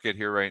lining market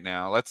here right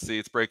now. Let's see.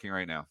 It's breaking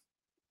right now.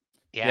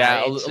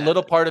 Yeah, a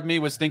little part of me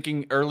was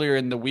thinking earlier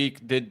in the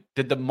week, did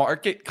the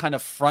market kind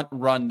of front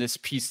run this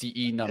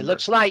PCE number? It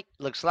looks light.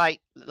 Looks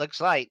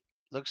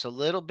a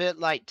little bit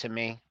light to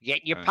me.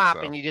 You're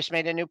popping. So. You just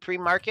made a new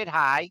pre-market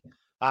high.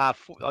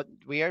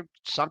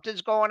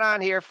 Something's going on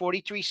here.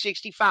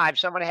 43.65.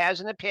 Someone has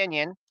an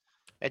opinion.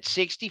 At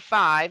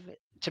 65.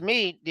 To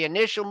me, the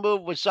initial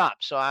move was up.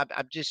 So I'm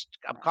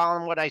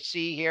calling what I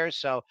see here.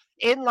 So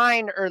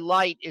inline or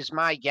light is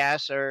my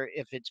guess, or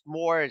if it's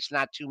more, it's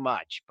not too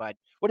much. But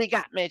what do you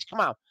got, Mitch?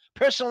 Come on.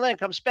 Personal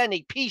income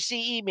spending,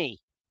 PCE me.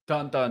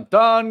 Dun, dun,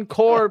 dun.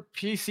 Core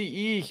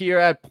PCE here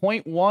at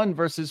 0.1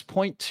 versus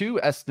 0.2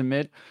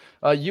 estimate.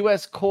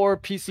 U.S. core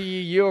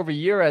PCE year over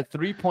year at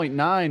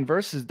 3.9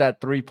 versus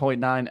that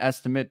 3.9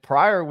 estimate.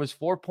 Prior was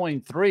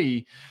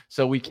 4.3.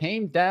 So we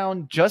came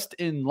down just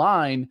in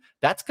line.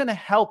 That's going to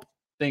help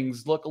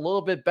things look a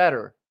little bit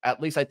better, at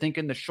least I think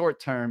in the short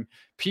term.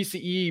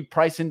 PCE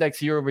price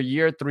index year over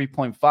year,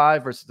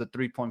 3.5 versus the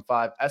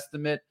 3.5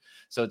 estimate.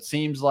 So it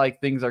seems like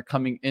things are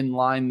coming in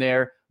line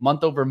there.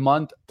 Month over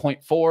month,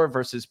 0.4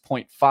 versus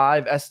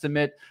 0.5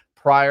 estimate,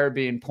 prior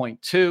being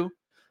 0.2.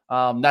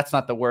 That's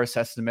not the worst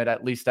estimate.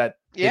 At least that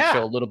did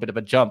show a little bit of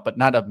a jump, but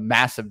not a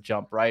massive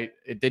jump, right?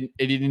 It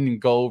didn't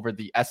go over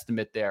the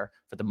estimate there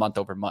for the month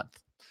over month.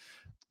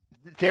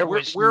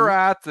 We're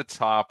at the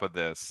top of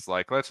this.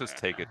 Like, let's just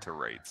take it to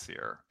rates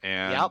here.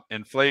 And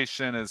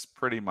inflation is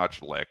pretty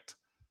much licked,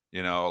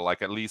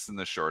 like at least in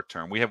the short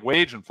term. We have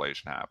wage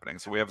inflation happening,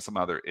 so we have some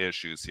other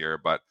issues here.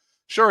 But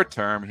short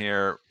term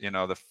here,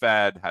 the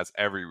Fed has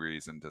every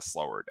reason to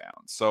slow her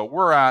down. So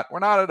we're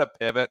not at a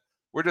pivot.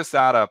 We're just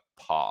at a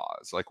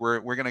pause. Like we're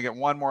going to get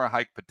one more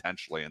hike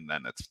potentially, and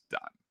then it's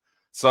done.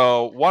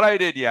 So what I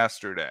did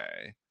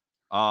yesterday,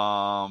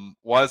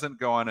 Wasn't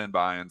going and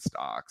buying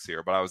stocks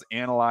here, but I was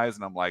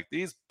analyzing. I'm like,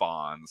 these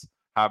bonds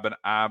have been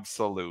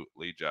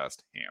absolutely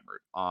just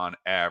hammered on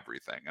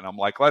everything. And I'm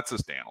like, let's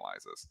just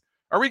analyze this.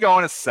 Are we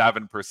going to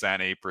 7%,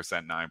 8%,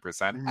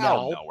 9%?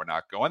 Hell no, we're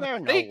not going.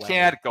 They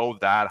can't go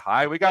that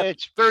high. We got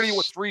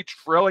 $33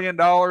 trillion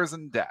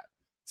in debt.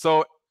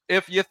 So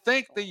if you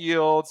think the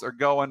yields are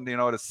going,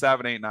 to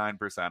 7, 8,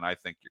 9%, I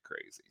think you're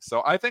crazy.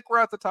 So I think we're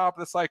at the top of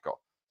the cycle.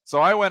 So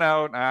I went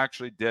out and I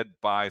actually did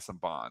buy some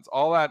bonds.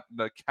 All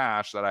the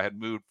cash that I had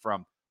moved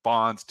from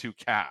bonds to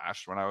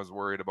cash when I was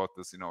worried about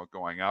this,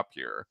 going up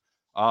here.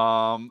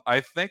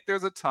 I think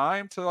there's a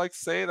time to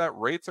say that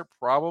rates are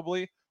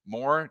probably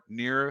more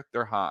near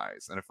their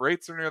highs. And if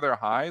rates are near their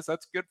highs,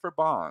 that's good for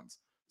bonds.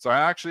 So I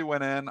actually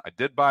went in, I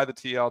did buy the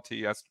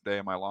TLT yesterday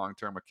in my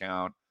long-term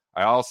account.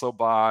 I also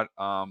bought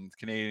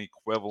Canadian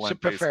equivalent,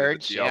 basically the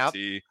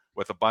TLT,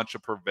 with a bunch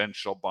of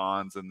provincial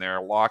bonds in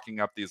there, locking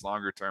up these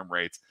longer-term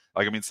rates.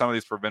 Some of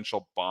these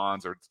provincial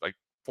bonds are like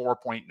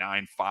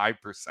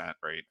 4.95%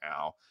 right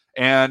now.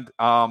 And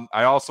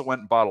I also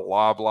went and bought a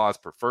Loblaw's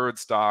preferred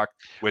stock,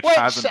 which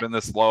hasn't been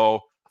this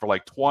low for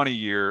 20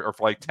 years or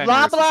for 10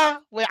 years. Blah.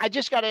 Wait, I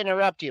just got to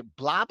interrupt you.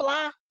 Blah.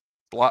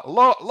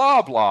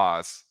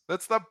 Loblaws.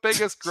 That's the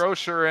biggest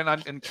grocer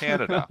in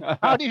Canada.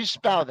 How do you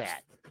spell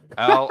that?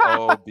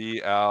 Loblaw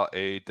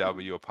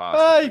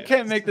apostrophe. Oh, you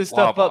can't make this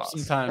stuff up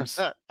sometimes.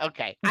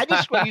 Okay. I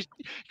just,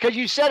 because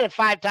you said it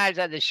 5 times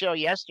on the show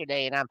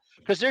yesterday, and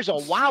because there's a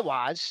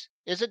Wawa's.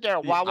 Isn't there a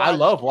Wawa's? I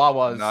love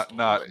Wawa's.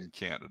 Not in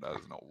Canada.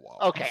 There's no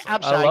Wawa's. Okay,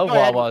 I'm sorry. I love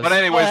Wawa's. But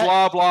anyways,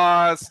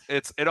 Loblaws,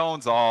 it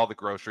owns all the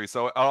groceries,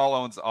 so it all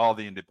owns all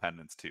the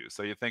independents too.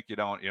 So you think you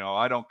don't,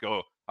 I don't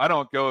go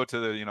to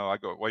the, you go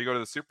to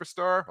the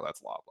superstore? Well,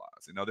 that's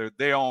Loblaws.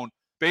 They own.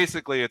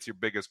 Basically, it's your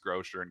biggest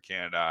grocer in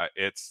Canada.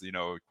 It's,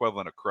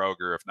 equivalent of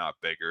Kroger, if not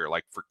bigger,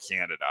 for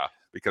Canada,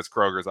 because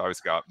Kroger's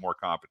always got more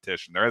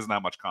competition. There isn't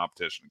that much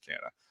competition in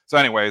Canada. So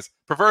anyways,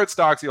 preferred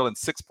stocks yielding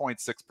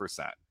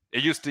 6.6%.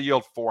 It used to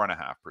yield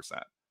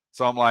 4.5%.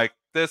 So I'm like,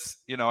 this,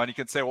 and you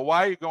can say, well,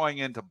 why are you going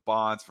into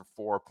bonds for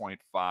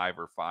 4.5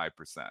 or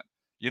 5%?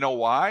 You know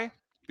why?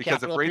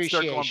 Because if rates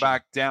start going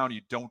back down, you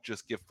don't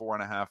just get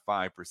 4.5,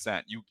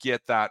 5%. You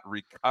get that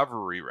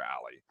recovery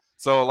rally.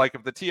 So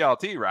if the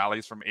TLT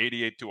rallies from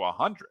 88 to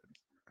 100,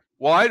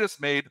 well, I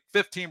just made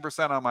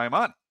 15% on my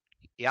money.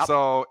 Yep.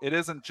 So it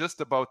isn't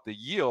just about the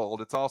yield.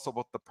 It's also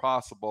about the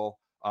possible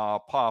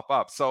pop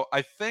up. So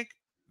I think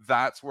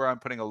that's where I'm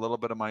putting a little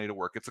bit of money to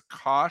work. It's a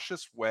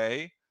cautious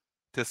way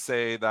to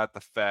say that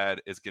the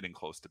Fed is getting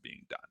close to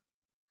being done.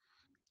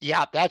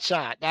 Yeah, that's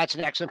an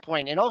excellent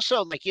point. And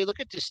also, you look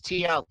at this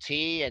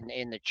TLT and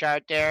in the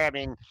chart there. I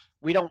mean,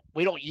 we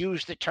don't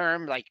use the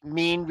term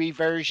mean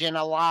reversion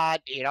a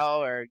lot,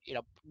 or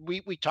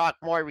we talk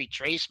more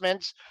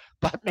retracements,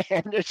 but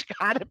man, there's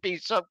got to be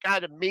some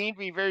kind of mean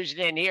reversion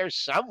in here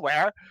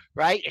somewhere,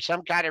 right? Or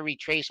some kind of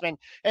retracement.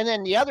 And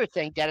then the other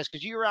thing, Dennis,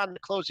 because you were on the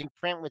closing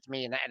print with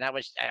me, and I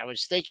was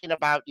thinking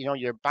about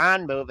your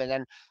bond move, and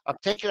then I'm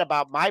thinking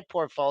about my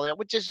portfolio,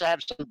 which is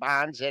have some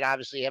bonds that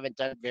obviously haven't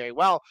done very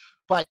well,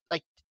 but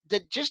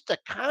just the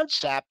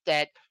concept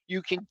that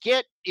you can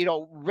get,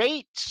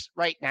 rates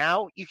right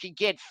now, you can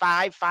get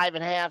 5.5,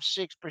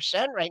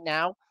 6% right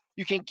now.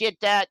 You can get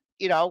that,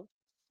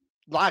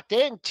 locked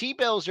in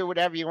T-bills or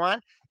whatever you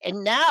want.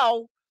 And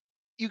now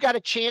you got a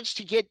chance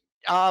to get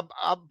a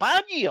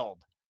bond yield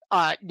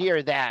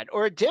near that,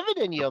 or a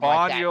dividend yield.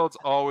 Bond yield's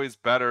always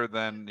better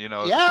than, you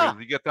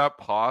get that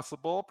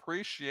possible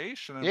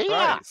appreciation in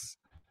price.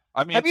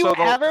 I mean, have you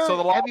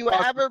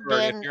ever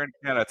been? If you're in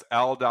Canada, it's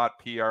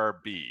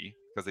L.PRB,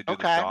 because they do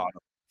the dot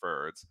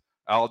preferreds.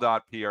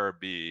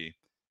 L.PRB,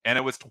 and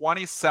it was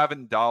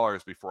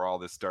 $27 before all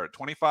this started.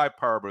 25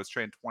 par, but it was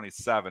trading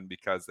 27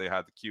 because they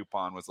had the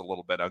coupon was a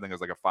little bit. I think it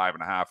was a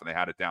 5.5, and they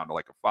had it down to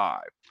a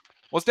 5.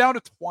 Well, it's down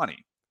to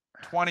 20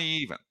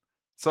 even.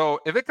 So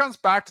if it comes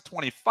back to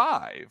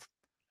 25,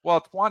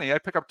 well, 20, I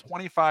pick up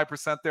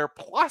 25% there,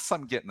 plus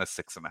I'm getting a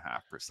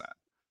 6.5%.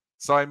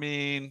 So, I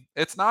mean,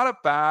 it's not a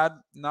bad,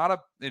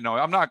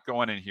 I'm not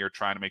going in here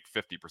trying to make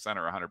 50%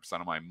 or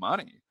 100% of my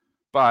money,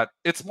 but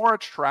it's more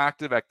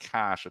attractive at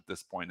cash at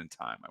this point in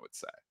time, I would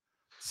say.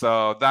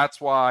 So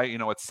that's why,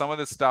 it's some of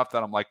this stuff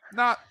that I'm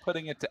not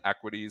putting it to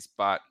equities,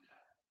 but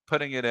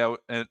putting it out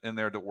in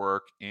there to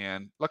work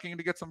and looking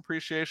to get some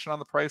appreciation on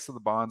the price of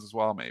the bonds as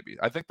well, maybe.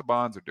 I think the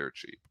bonds are dirt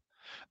cheap.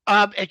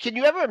 And can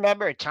you ever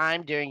remember a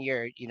time during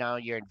your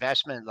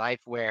investment life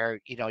where,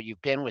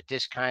 you've been with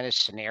this kind of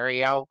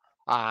scenario?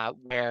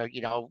 Where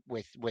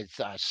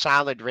with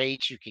solid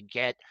rates you could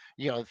get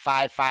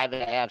 5.5,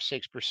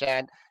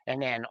 6%,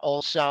 and then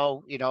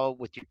also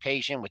with your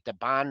patient with the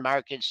bond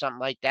market, something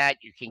like that,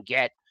 you can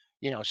get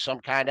some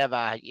kind of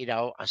a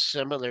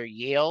similar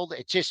yield.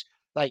 It's just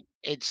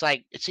it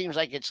seems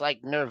like it's like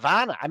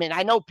nirvana. I mean,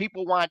 I know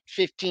people want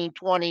 15,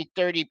 20,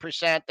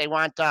 30%. They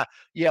want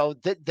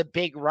the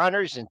big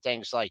runners and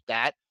things like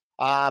that.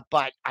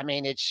 But I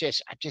mean, it's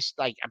just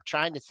I'm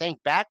trying to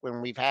think back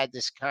when we've had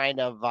this kind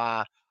of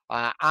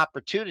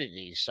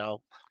opportunities.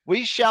 So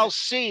We shall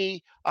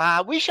see.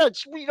 We should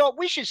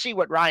see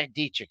what Ryan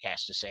Dietrich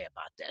has to say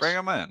about this. Bring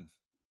him in.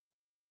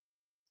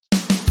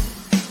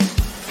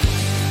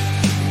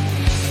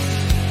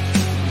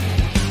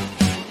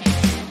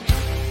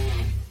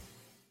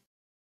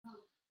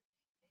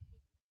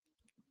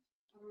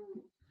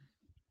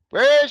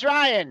 Where's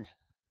Ryan?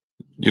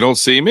 You don't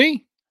see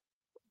me?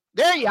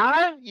 There you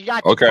are. You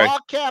got your ball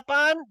cap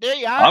on. There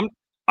you are.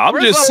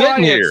 I'm just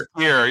sitting here.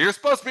 You're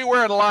supposed to be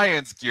wearing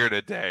Lions gear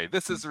today.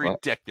 This is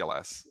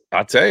ridiculous.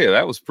 I tell you,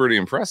 that was pretty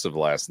impressive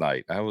last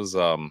night. I'm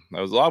wearing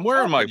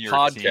my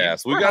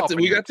podcast.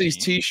 We got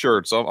these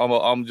T-shirts.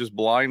 I'm just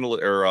blatantly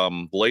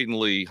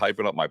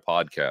hyping up my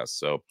podcast.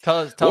 So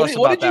tell us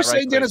what did you say,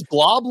 right Dennis?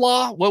 Blah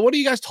blah. What are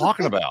you guys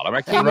talking about?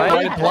 I can't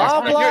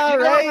blah blah.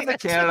 Right? To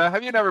Canada?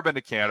 Have you never been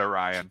to Canada,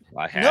 Ryan?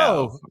 I have.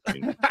 No.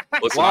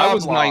 Listen, I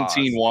was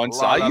 19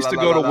 once. I used to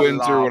go to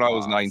Windsor when I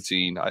was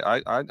 19.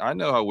 I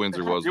know how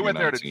Windsor was. You went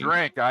there to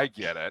drink. I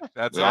get it.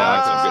 That's all.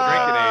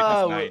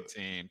 Yeah, drinking age is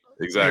 19.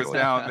 Exactly. He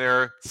was down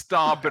there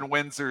stomping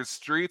Windsor's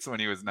streets when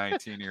he was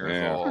 19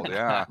 years old.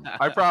 Yeah.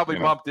 I probably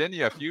bumped into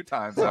you a few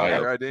times out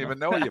there. I didn't even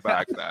know you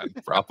back then.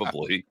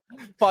 Probably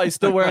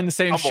still wearing the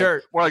same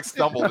shirt. More like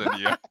stumbled into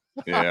you.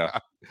 Yeah.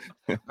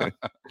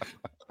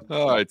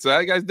 All right. So how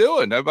you guys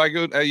doing? Everybody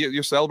good?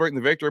 You're celebrating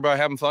the victory by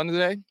having fun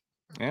today?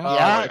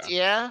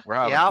 Yeah. We're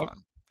having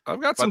fun.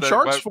 I've got some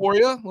charts for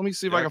you. Let me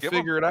see if I can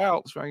figure it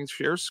out. So I can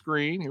share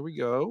screen. Here we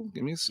go.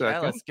 Give me a second. Yeah,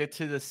 let's get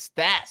to the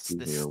stats.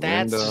 The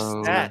Windows.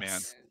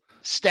 stats.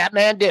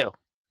 Statman do.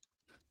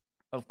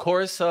 Of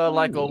course,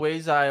 like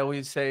always, I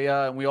always say,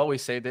 and we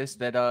always say this,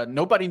 that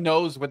nobody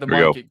knows where the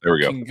market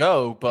can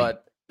go,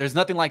 but there's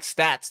nothing like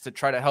stats to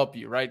try to help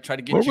you, right? Try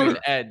to get you an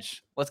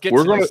edge. Let's get.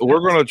 We're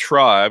gonna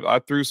try. I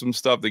threw some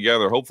stuff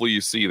together. Hopefully,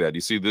 you see that.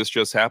 You see this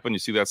just happened. You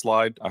see that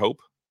slide? I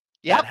hope.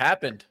 Yeah, it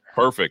happened.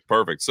 Perfect.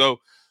 So,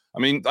 I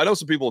mean, I know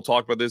some people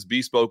talk about this.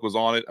 Bespoke was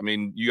on it. I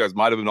mean, you guys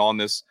might have been on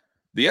this.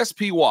 The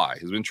SPY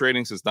has been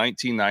trading since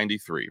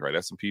 1993, right?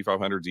 S&P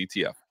 500's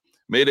ETF.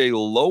 Made a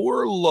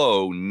lower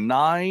low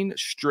 9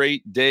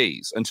 straight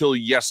days until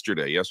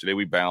yesterday. Yesterday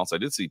we bounced. I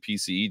did see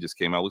PCE just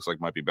came out. Looks like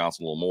it might be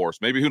bouncing a little more. So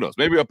maybe, who knows?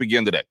 Maybe up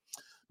again today.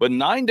 But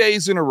 9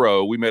 days in a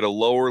row, we made a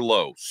lower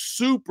low.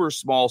 Super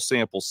small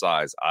sample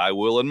size. I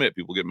will admit,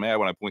 people get mad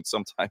when I point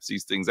sometimes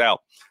these things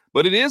out.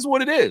 But it is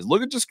what it is.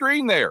 Look at your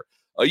screen there.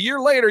 A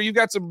year later, you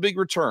got some big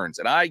returns,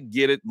 and I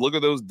get it. Look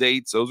at those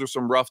dates. Those are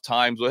some rough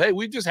times. But, hey,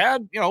 we've just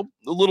had, a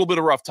little bit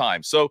of rough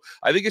time. So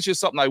I think it's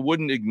just something I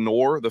wouldn't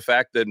ignore, the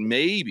fact that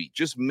maybe,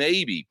 just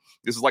maybe,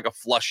 this is like a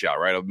flush out,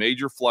 right? A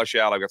major flush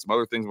out. I've got some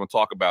other things I'm going to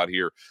talk about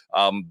here.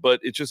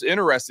 But it's just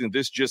interesting that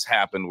this just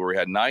happened where we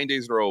had 9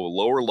 days in a row, a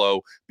lower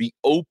low, be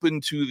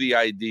open to the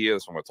idea,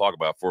 that's what I'm going to talk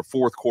about, for a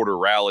fourth quarter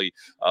rally.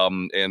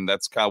 And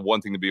that's kind of one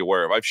thing to be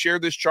aware of. I've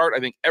shared this chart, I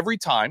think, every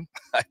time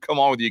I come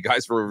on with you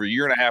guys for over a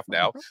year and a half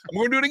now. I'm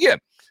going to do it again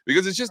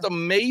because it's just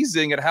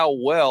amazing at how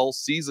well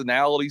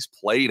seasonality's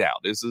played out.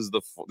 This is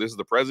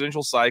the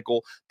presidential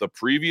cycle. The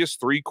previous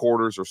 3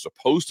 quarters are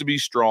supposed to be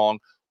strong.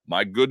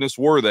 My goodness,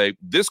 were they?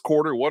 This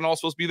quarter wasn't all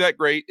supposed to be that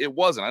great. It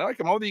wasn't. I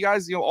come on with you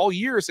guys, all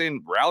year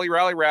saying rally,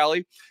 rally,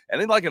 rally. And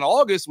then like in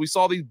August, we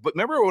saw these, but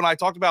remember when I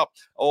talked about,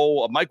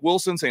 Mike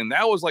Wilson saying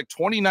that was like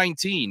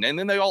 2019. And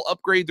then they all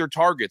upgrade their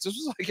targets. This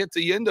was like at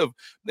the end of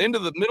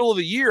the middle of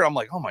the year. I'm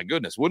like, oh my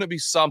goodness, wouldn't it be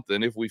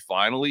something if we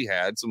finally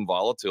had some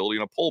volatility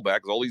and a pullback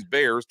because all these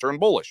bears turn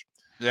bullish?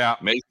 Yeah.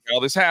 Amazing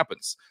how this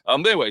happens.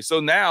 Anyway, so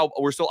now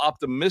we're still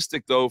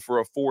optimistic though for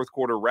a fourth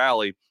quarter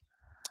rally.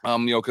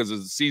 Because of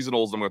the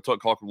seasonals, I'm going to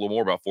talk a little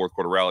more about fourth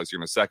quarter rallies here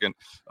in a second.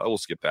 We'll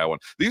skip that one.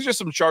 These are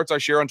some charts I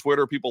share on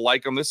Twitter. People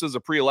like them. This is a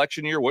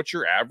pre-election year. What's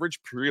your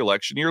average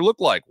pre-election year look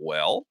like?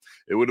 Well,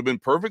 it would have been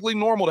perfectly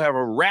normal to have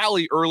a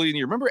rally early in the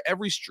year. Remember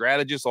every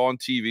strategist on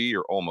TV,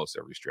 or almost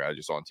every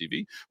strategist on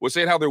TV, was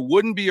saying how there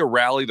wouldn't be a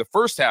rally the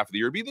first half of the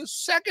year. It'd be the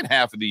second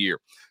half of the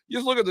year. You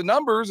just look at the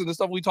numbers and the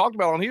stuff we talked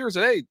about on here and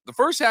said, hey, the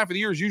first half of the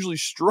year is usually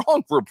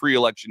strong for a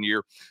pre-election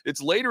year.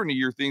 It's later in the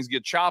year things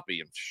get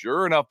choppy. And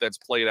sure enough, that's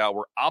played out.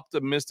 We're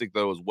optimistic,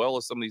 though, as well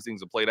as some of these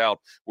things have played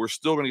out. We're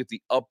still going to get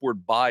the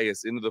upward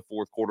bias into the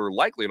fourth quarter.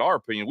 Likely, in our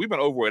opinion, we've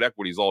been overweight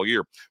equities all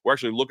year. We're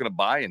actually looking to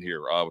buy in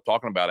here. We're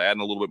talking about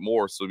adding a little bit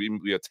more. So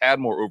we a tad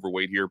more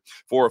overweight here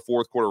for a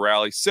fourth quarter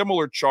rally.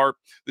 Similar chart.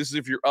 This is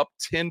if you're up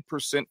 10%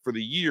 for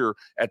the year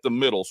at the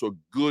middle. So a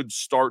good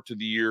start to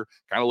the year.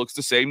 Kind of looks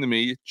the same to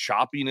me.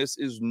 Choppiness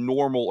is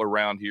normal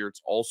around here.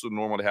 It's also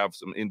normal to have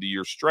some end of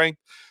year strength.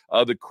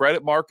 The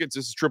credit markets,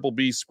 this is triple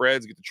B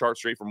spreads. Get the chart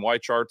straight from Y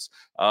charts.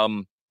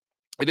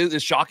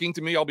 It's shocking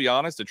to me, I'll be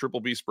honest, that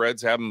triple B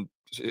spreads haven't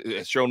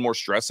shown more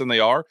stress than they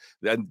are.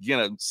 That, again,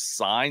 a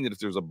sign that if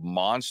there's a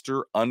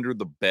monster under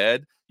the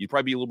bed, you'd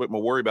probably be a little bit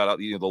more worried about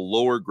the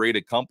lower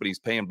graded companies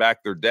paying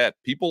back their debt.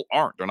 People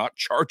aren't. They're not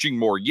charging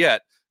more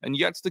yet. And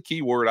that's the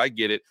key word. I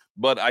get it.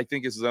 But I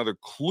think it's another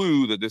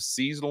clue that this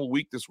seasonal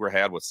weakness we're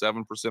had with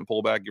 7%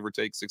 pullback, give or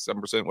take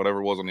 6-7%, whatever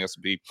it was on the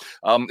S&P,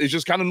 is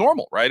just kind of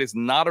normal, right? It's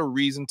not a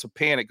reason to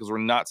panic because we're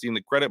not seeing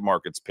the credit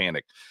markets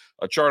panic.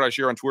 A chart I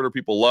share on Twitter,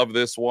 people love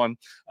this one.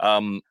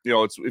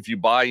 It's if you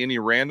buy any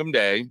random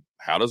day,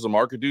 how does the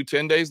market do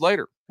 10 days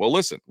later? Well,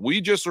 listen,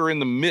 we just are in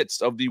the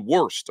midst of the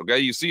worst, okay?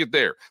 You see it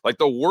there. Like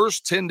the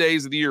worst 10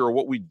 days of the year are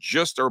what we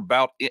just are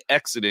about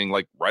exiting,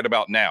 like right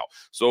about now.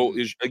 So,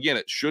 again,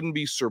 it shouldn't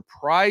be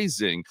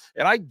surprising.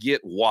 And I get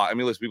why. I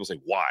mean, listen, people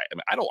say, why? I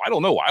mean, I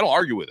don't know. I don't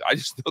argue with it. I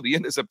just know the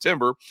end of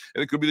September,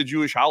 and it could be the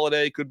Jewish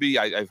holiday. It could be,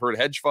 I've heard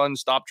hedge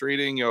funds stop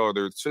trading,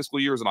 their fiscal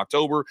years in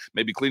October,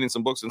 maybe cleaning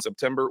some books in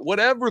September.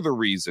 Whatever the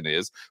reason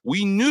is,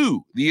 we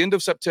knew the end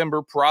of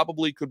September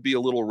probably could be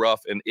a little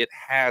rough, and it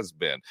has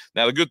been.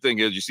 Now, the good thing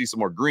is you see some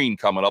more green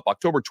coming up.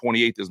 October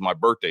 28th is my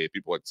birthday. If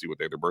people like to see what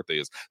day their birthday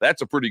is,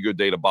 that's a pretty good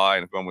day to buy.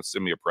 And if anyone wants to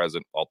send me a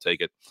present, I'll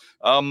take it.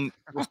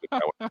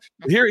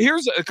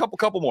 Here's a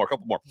couple more.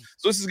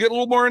 So this is getting a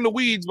little more in the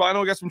weeds, but I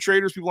know we got some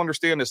traders. People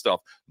understand this stuff.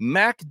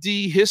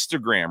 MACD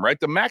histogram, right?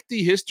 The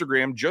MACD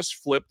histogram just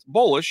flipped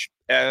bullish.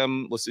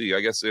 Let's see, I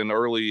guess in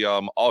early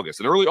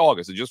August. In early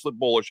August, it just flipped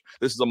bullish.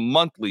 This is a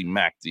monthly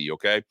MACD,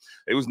 okay?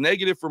 It was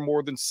negative for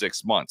more than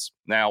 6 months.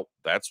 Now,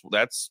 that's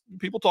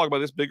people talk about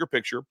this bigger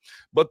picture,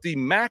 but the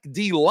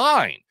MACD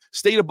line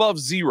stayed above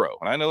zero.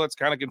 And I know that's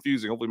kind of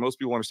confusing. Hopefully most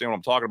people understand what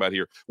I'm talking about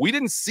here. We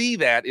didn't see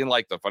that in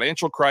like the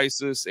financial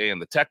crisis and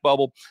the tech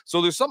bubble.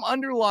 So there's some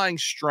underlying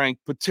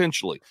strength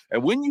potentially.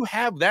 And when you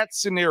have that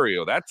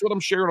scenario, that's what I'm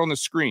sharing on the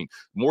screen.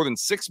 More than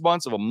 6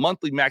 months of a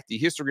monthly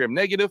MACD histogram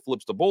negative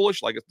flips to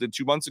bullish like it did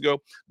 2 months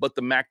ago, but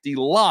the MACD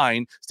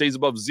line stays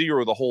above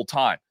zero the whole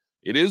time.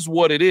 It is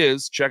what it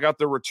is. Check out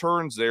the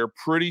returns there.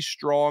 Pretty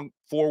strong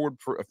forward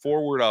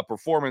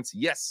performance.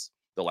 Yes,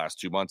 the last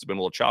 2 months have been a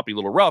little choppy, a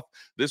little rough.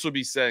 This would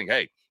be saying,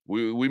 hey,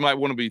 we might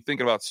want to be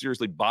thinking about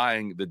seriously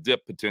buying the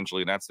dip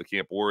potentially, and that's the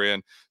camp we're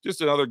in.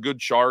 Just another good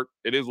chart.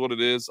 It is what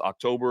it is.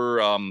 October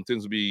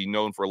tends to be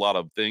known for a lot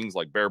of things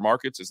like bear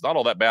markets. It's not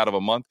all that bad of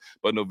a month,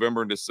 but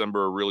November and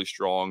December are really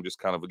strong. Just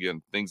kind of,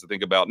 again, things to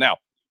think about. Now,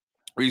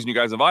 reason you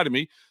guys invited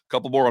me, a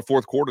couple more on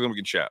fourth quarter, then we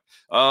can chat.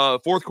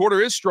 Fourth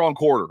quarter is strong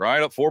quarter,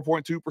 right? Up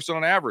 4.2%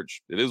 on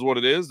average. It is what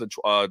it is.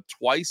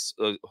 Twice,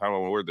 how do I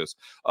want to word this?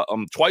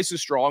 Twice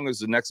as strong as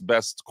the next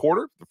best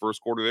quarter. The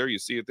first quarter there, you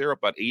see it there,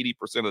 about 80%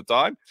 of the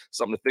time.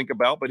 Something to think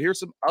about. But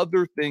here's some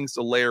other things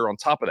to layer on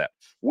top of that.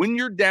 When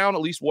you're down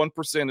at least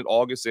 1% in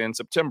August and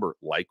September,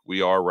 like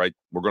we are, right?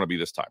 We're going to be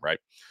this time, right?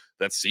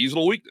 That's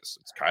seasonal weakness.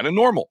 It's kind of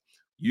normal.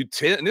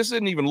 And this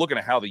isn't even looking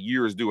at how the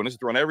year is doing. This is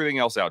throwing everything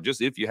else out. Just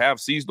if you have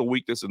seasonal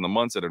weakness in the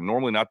months that are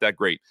normally not that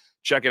great,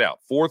 check it out.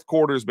 Fourth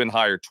quarter has been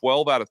higher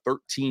 12 out of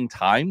 13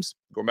 times,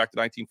 going back to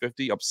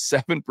 1950, up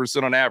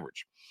 7% on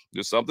average.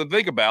 Just something to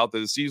think about, that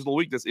the seasonal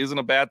weakness isn't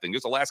a bad thing.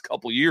 Just the last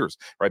couple of years,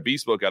 right?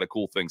 Bespoke had a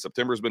cool thing.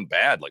 September's been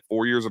bad, like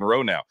 4 years in a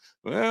row now.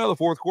 Well, the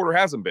fourth quarter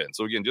hasn't been.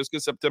 So again, just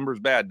because September's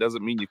bad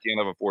doesn't mean you can't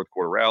have a fourth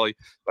quarter rally.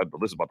 But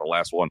this is about the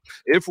last one.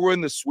 If we're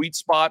in the sweet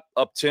spot,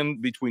 up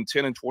between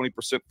 10 and 20%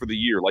 for the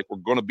year, like we're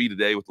going to be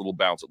today with a little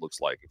bounce, it looks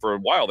like. For a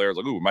while there, it's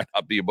like, ooh, we might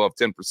not be above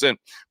 10%. The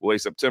way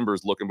September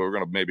is looking, but we're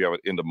going to maybe have an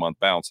end of month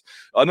bounce.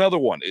 Another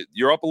one,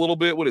 you're up a little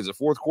bit. What is it?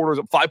 Fourth quarter is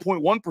up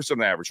 5.1%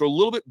 on average. So a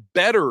little bit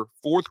better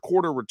fourth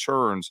quarter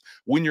returns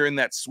when you're in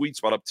that sweet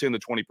spot, up 10 to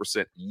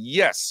 20%.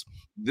 Yes,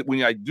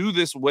 when I do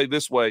this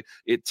way,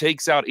 it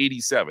takes out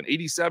 87.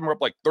 87, we're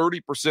up like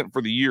 30%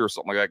 for the year or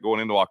something like that, going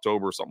into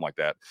October or something like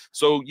that.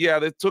 So yeah,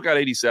 that took out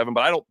 87,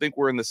 but I don't think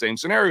we're in the same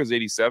scenario as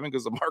 87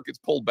 because the market's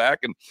pulled back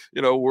and,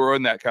 we're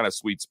in that kind of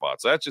sweet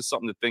spot. So that's just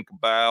something to think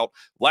about.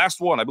 Last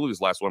one, I believe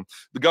it's last one.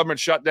 The government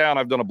shutdown.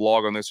 I've done a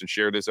blog on this and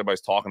shared this.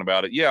 Everybody's talking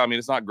about it. Yeah, I mean,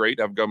 it's not great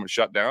to have government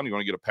shutdown. You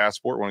want to get a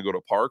passport, want to go to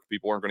a park.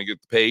 People aren't going to get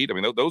paid. I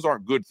mean, those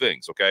aren't good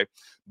things, okay?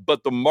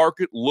 But the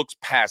market looks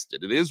past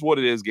it. It is what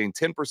it is. Gained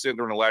 10%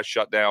 during the last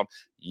shutdown.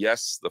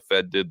 Yes, the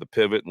Fed did the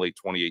pivot in late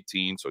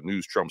 2018, so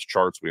news trumps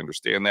charts. We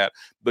understand that.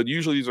 But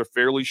usually these are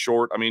fairly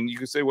short. I mean, you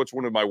can say what's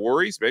one of my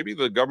worries. Maybe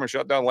the government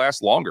shutdown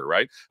lasts longer,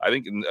 right? I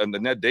think and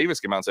Ned Davis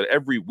came out and said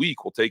every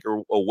week we'll take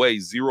away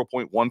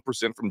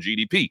 0.1% from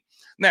GDP.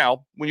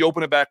 Now, when you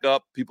open it back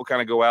up, people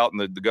kind of go out and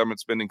the government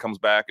spending comes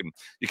back and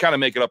you kind of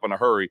make it up in a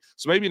hurry.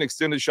 So maybe an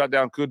extended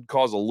shutdown could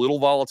cause a little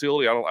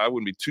volatility. I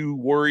wouldn't be too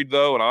worried,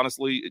 though. And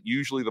honestly,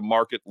 usually the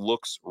market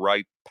looks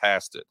right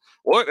past it.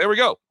 Well, there we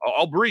go.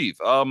 I'll breathe.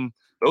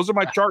 Those are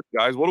my charts,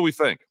 guys. What do we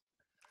think?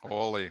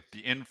 Holy, the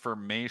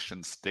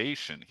information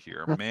station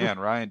here. Man,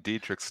 Ryan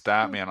Dietrich,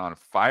 Statman on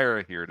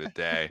fire here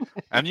today.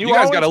 And you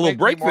guys got a little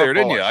break there,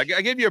 didn't you? I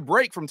gave you a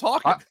break from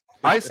talking.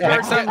 Next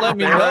time, let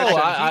me know.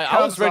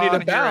 I was ready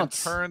to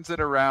bounce. Turns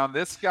it around.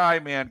 This guy,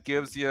 man,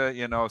 gives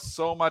you,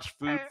 so much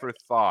food for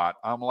thought.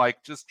 I'm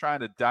like just trying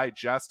to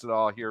digest it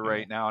all here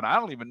right now, and I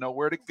don't even know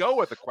where to go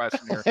with the question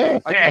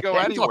here. I can go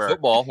anywhere.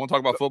 Football. Want to talk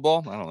about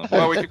football? I don't know.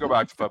 Well, we could go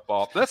back to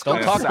football. Let's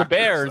don't talk the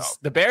Bears. So.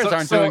 The Bears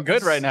aren't doing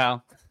good right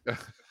now.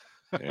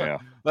 Yeah.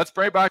 Let's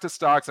bring it back to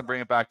stocks and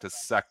bring it back to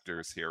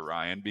sectors here,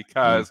 Ryan,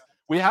 because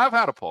we have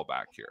had a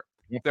pullback here.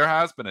 There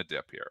has been a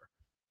dip here.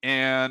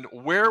 And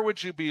where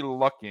would you be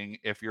looking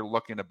if you're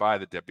looking to buy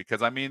the dip?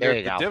 Because I mean,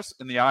 the dips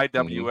in the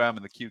IWM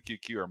and the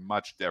QQQ are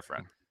much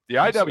different. The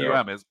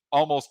IWM is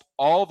almost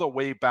all the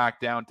way back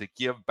down to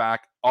give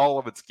back all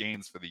of its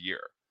gains for the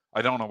year.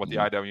 I don't know what the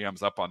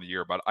IWM's up on the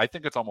year, but I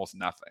think it's almost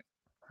nothing.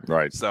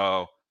 Right.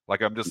 So,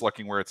 like, I'm just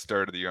looking where it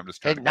started the year. I'm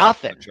just trying to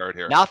nothing. the chart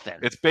here. Nothing.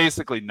 It's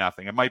basically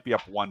nothing. It might be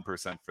up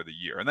 1% for the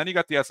year, and then you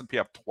got the S&P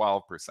up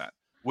 12%.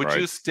 Would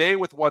you stay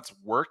with what's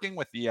working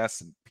with the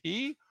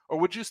S&P, or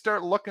would you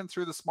start looking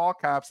through the small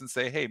caps and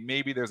say, hey,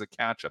 maybe there's a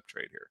catch-up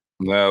trade here?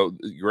 No,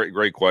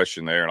 great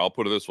question there. And I'll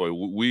put it this way.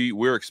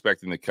 We're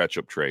expecting the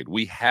catch-up trade.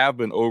 We have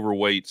been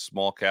overweight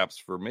small caps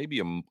for maybe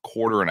a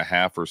quarter and a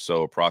half or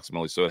so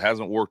approximately. So it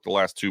hasn't worked the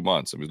last 2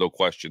 months. I mean, there's no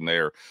question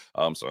there.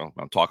 So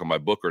I'm talking my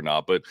book or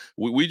not, but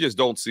we just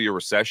don't see a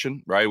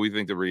recession, right? We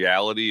think the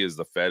reality is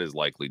the Fed is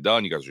likely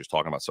done. You guys are just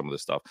talking about some of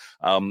this stuff.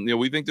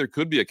 We think there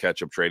could be a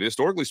catch-up trade.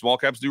 Historically, small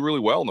caps do really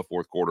well in the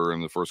fourth quarter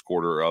and the first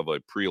quarter of a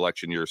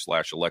pre-election year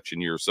 /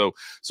 election year. So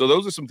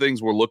those are some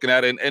things we're looking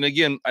at. And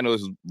again, I know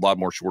this is a lot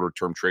more shorter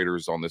term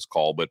traders on this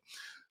call, but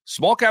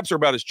small caps are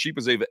about as cheap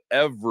as they've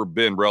ever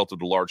been relative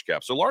to large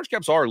caps. So large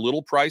caps are a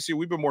little pricey.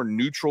 We've been more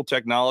neutral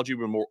technology.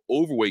 We've been more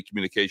overweight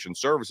communication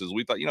services.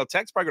 We thought,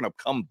 tech's probably going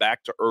to come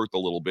back to earth a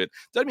little bit.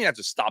 Doesn't mean it has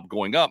to stop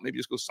going up. Maybe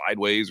just go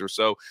sideways or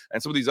so.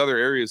 And some of these other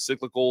areas,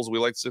 cyclicals, we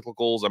like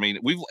cyclicals. I mean,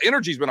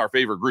 energy's been our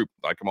favorite group.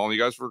 I come on you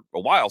guys for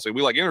a while saying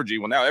we like energy.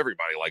 Well, now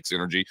everybody likes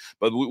energy,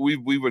 but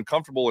we've been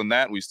comfortable in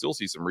that. And we still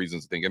see some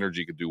reasons to think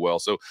energy could do well.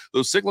 So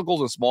those cyclicals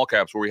and small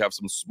caps where we have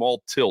some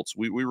small tilts,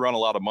 we run a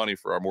lot of money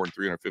for our more than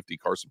 350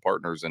 Carson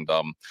partners, and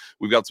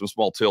we've got some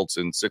small tilts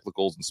in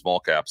cyclicals and small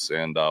caps,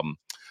 and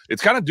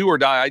it's kind of do or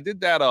die. I did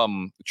that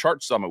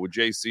chart summit with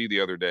JC the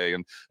other day,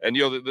 and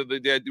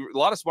a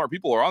lot of smart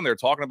people are on there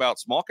talking about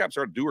small caps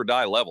are a do or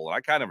die level, and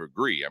I kind of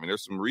agree. I mean,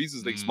 there's some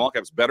reasons that small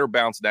caps better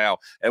bounce now,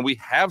 and we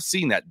have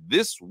seen that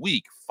this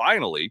week.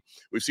 Finally,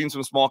 we've seen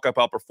some small cap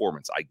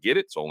outperformance. I get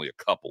it; it's only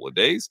a couple of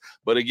days,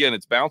 but again,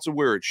 it's bouncing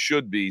where it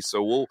should be.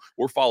 So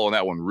we're following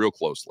that one real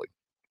closely.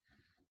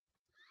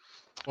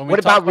 What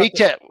about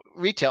retail?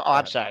 Retail. Oh,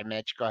 I'm sorry,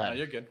 Mitch. Go ahead. No,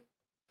 you're good.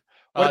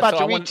 What about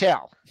the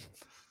retail?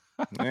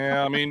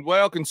 Yeah, I mean,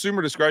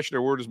 consumer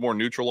discretionary, we're just more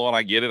neutral on.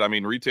 I get it. I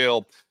mean,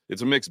 retail,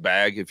 it's a mixed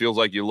bag. It feels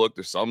like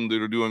there's some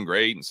that are doing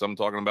great and some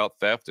talking about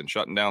theft and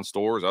shutting down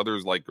stores.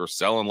 Others are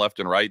selling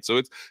left and right.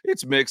 So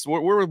it's mixed.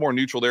 We're more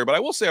neutral there. But I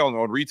will say on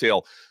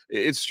retail,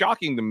 it's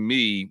shocking to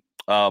me.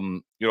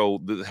 How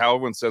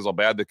everyone says how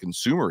bad the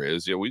consumer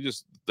is.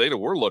 Data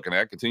we're looking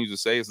at continues to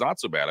say it's not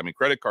so bad. I mean,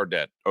 credit card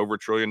debt over $1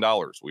 trillion.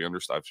 We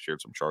understand. I've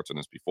shared some charts on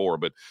this before,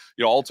 but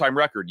all-time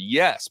record,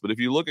 yes. But if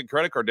you look at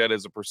credit card debt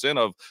as a percent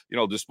of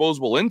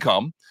disposable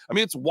income, I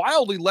mean, it's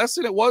wildly less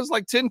than it was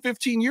like 10,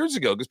 15 years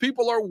ago because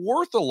people are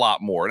worth a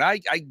lot more. And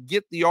I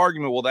get the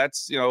argument. Well,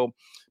 that's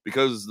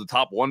because the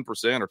top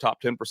 1% or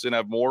top 10%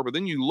 have more. But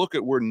then you look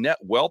at where net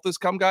wealth has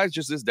come, guys,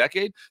 just this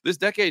decade,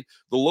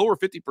 the lower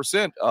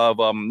 50%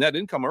 of net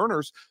income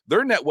earners,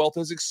 their net wealth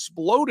has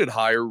exploded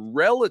higher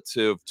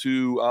relative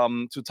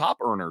to top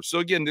earners. So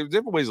again, there's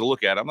different ways to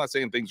look at it. I'm not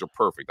saying things are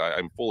perfect.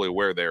 I'm fully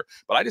aware there,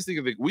 but I just think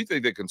we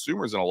think that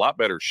consumers in a lot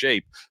better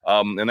shape.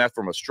 And that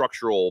from a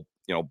structural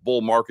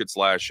bull market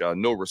 /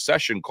 no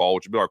recession call,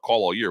 which has been our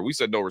call all year. We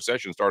said no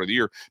recession start of the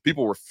year.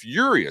 People were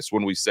furious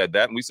when we said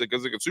that. And we said,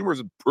 because the consumer is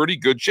in pretty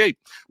good shape.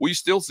 We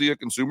still see a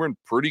consumer in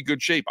pretty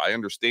good shape. I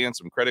understand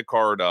some credit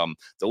card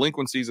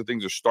delinquencies and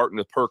things are starting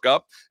to perk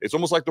up. It's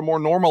almost like they're more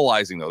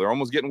normalizing, though. They're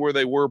almost getting where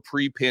they were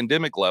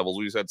pre-pandemic levels.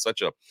 We just had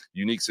such a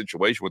unique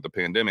situation with the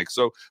pandemic.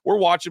 So we're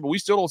watching, but we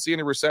still don't see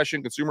any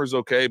recession. Consumer's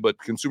okay, but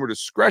consumer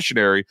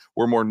discretionary,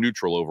 we're more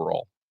neutral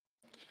overall.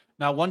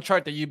 Now, one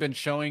chart that you've been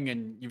showing,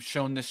 and you've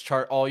shown this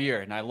chart all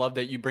year, and I love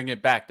that you bring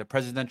it back, the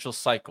presidential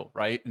cycle,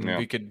 right? And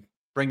we could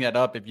bring that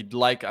up if you'd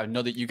like. I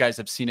know that you guys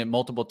have seen it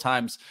multiple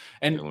times.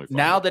 And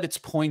now that it's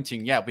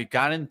pointing, we've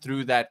gotten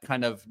through that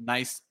kind of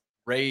nice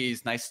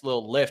raise, nice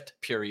little lift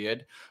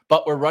period,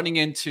 but we're running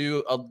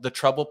into the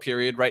trouble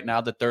period right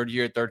now, the third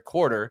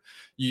quarter.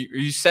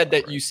 You said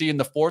that you see in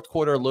the fourth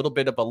quarter a little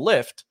bit of a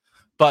lift,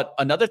 but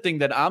another thing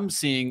that I'm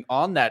seeing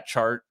on that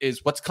chart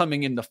is what's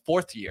coming in the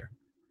fourth year.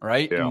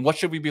 Right. Yeah. And what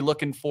should we be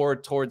looking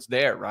forward towards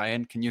there,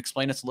 Ryan? Can you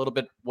explain us a little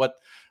bit what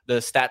the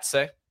stats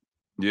say?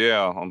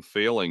 Yeah, I'm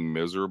failing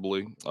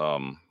miserably.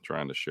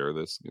 Trying to share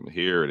this.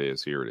 Here it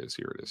is.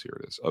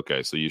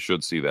 Okay, so you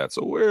should see that.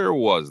 So where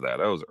was that?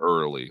 That was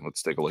early.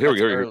 Let's take a look. Here we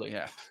go.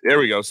 There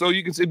we go. So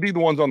you can see be the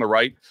ones on the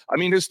right. I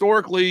mean,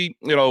 historically,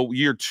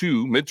 year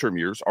two, midterm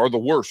years are the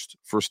worst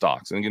for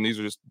stocks. And again, these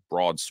are just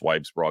broad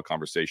swipes, broad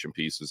conversation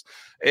pieces.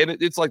 And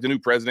it's like the new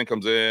president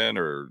comes in,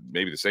 or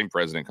maybe the same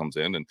president comes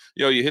in, and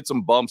you hit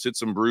some bumps, hit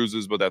some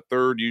bruises. But that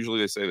third, usually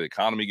they say the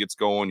economy gets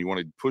going. You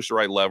want to push the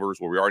right levers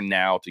where we are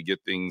now to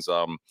get things,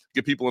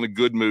 get people in a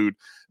good mood.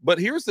 But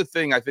here's the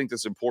thing I think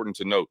that's important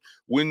to note.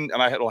 And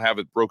I don't have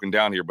it broken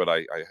down here, but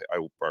I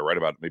write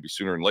about it maybe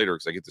sooner and later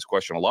because I get this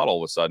question a lot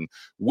all of a sudden.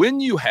 When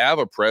you have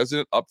a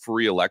president up for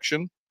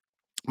re-election,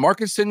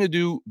 markets tend to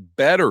do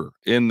better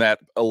in that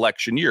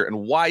election year. And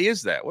why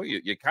is that? Well,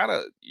 you kind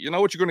of, you know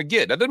what you're going to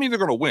get. That doesn't mean they're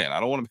going to win. I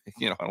don't want to,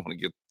 I don't want to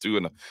get too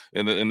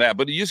in that,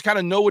 but you just kind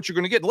of know what you're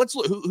going to get. Let's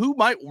look who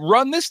might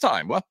run this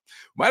time. Well,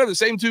 might have the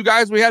same two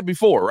guys we had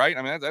before, right?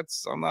 I mean,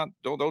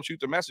 don't shoot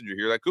the messenger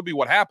here. That could be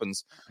what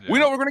happens. Yeah. We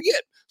know what we're going to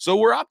get. So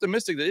we're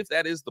optimistic that if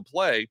that is the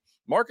play,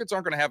 markets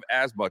aren't going to have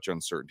as much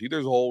uncertainty.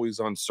 There's always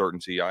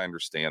uncertainty. I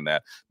understand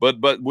that.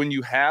 But when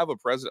you have a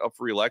president up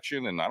for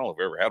election, and I don't know if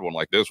we've ever had one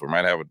like this, we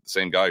might have the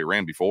same guy who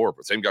ran before, but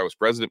the same guy was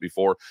president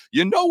before,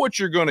 you know what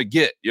you're going to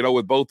get,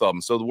 with both of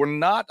them. So we're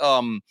not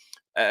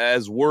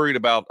as worried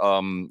about,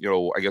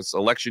 I guess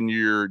election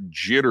year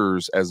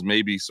jitters as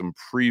maybe some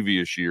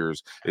previous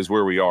years is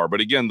where we are. But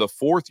again, the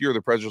fourth year of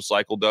the presidential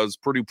cycle does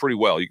pretty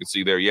well. You can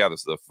see there, this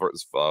is the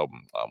first,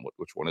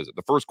 which one is it?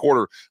 The first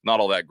quarter, not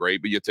all that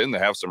great, but you tend to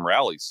have some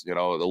rallies, the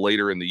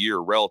later in the year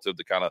relative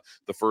to kind of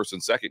the first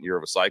and second year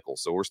of a cycle.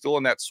 So we're still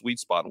in that sweet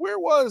spot.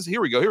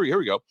 Here we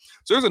go.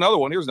 So here's another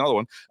one.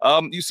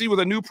 You see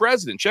with a new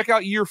president, check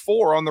out year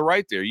 4 on the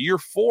right there. Year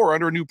 4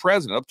 under a new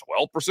president,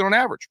 up 12% on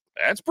average.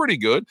 That's pretty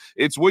good.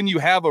 It's when you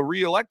have a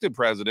reelected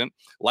president,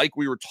 like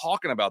we were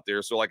talking about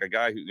there. So like a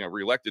guy who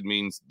reelected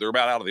means they're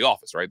about out of the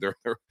office, right? They're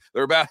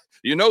about,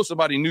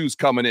 somebody new's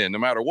coming in. No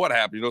matter what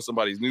happens,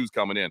 somebody's news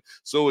coming in.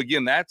 So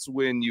again, that's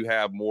when you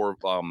have more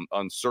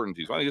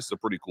uncertainties. I think this is a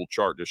pretty cool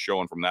chart just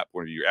showing from that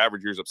point of view.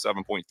 Average year's up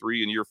 7.3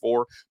 in year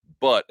 4.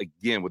 But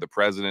again, with a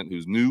president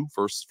who's new,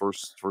 first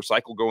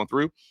cycle going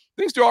through,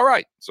 things do all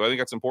right. So I think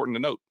that's important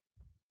to note.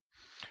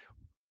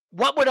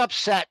 What would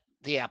upset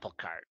the apple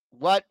cart?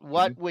 What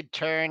would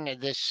turn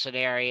this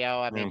scenario?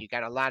 I mean, you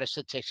got a lot of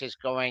statistics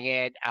going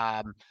in.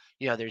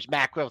 There's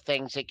macro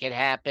things that can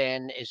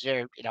happen. Is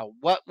there,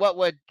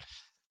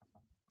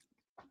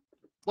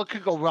 what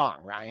could go wrong,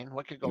 Ryan?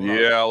 What could go wrong?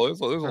 Yeah,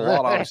 there's a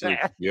lot, obviously.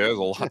 Yeah, there's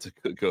a lot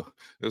to go.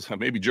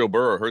 Maybe Joe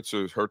Burrow hurts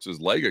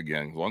his leg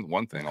again.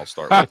 One thing I'll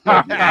start with.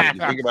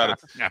 You think about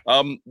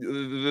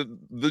it.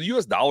 The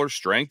U.S. dollar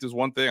strength is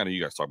one thing. I know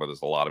you guys talk about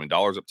this a lot. I mean,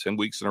 dollar's up 10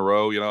 weeks in a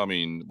row.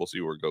 We'll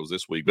see where it goes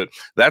this week. But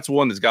that's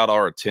one that's got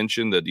our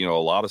attention, that, a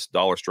lot of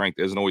dollar strength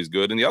isn't always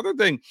good. And the other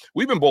thing,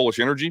 we've been bullish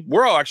energy.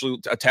 We're all actually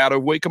a tad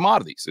overweight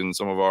commodities in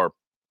some of our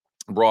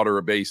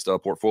broader based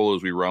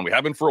portfolios we run. We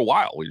have been for a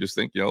while. We just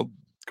think,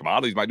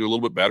 commodities might do a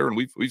little bit better, and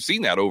we've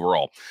seen that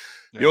overall.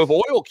 Yes. If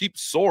oil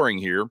keeps soaring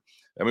here,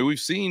 I mean, we've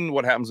seen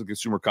what happens in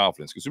consumer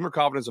confidence. Consumer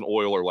confidence and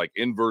oil are like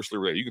inversely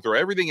related. You can throw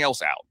everything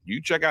else out.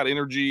 You check out oil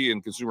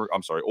and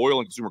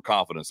consumer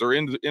confidence. They're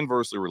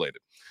inversely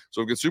related.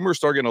 So if consumers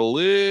start getting a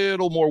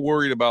little more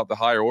worried about the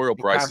higher oil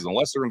prices,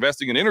 unless they're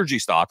investing in energy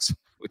stocks,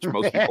 which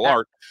most people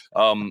aren't,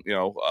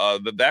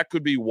 that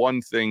could be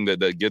one thing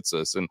that gets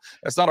us. And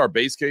that's not our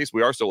base case.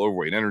 We are still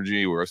overweight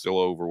energy. We are still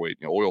overweight,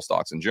 oil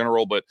stocks in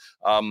general. But,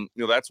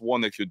 that's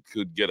one that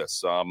could get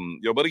us.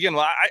 But again,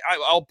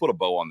 I'll put a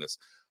bow on this.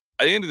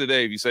 At the end of the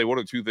day, if you say, what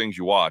are 2 things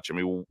you watch? I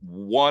mean,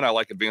 one, I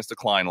like advanced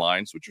decline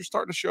lines, which are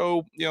starting to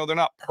show, they're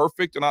not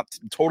perfect. They're not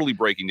totally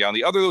breaking down.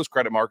 The other, those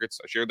credit markets,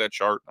 I shared that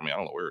chart. I mean, I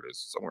don't know where it is,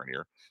 somewhere in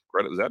here.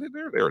 Credit, is that it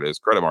there? There it is.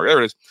 Credit market.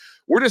 There it is.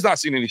 We're just not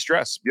seeing any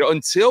stress.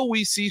 Until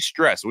we see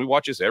stress, and we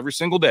watch this every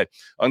single day,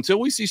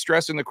 until we see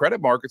stress in the credit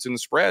markets and the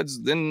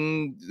spreads,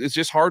 then it's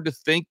just hard to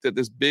think that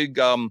this big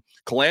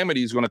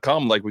calamity is going to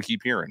come like we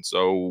keep hearing.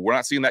 So we're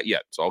not seeing that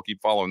yet. So I'll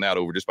keep following that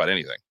over just about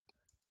anything.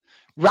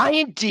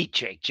 Ryan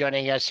Dietrich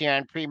joining us here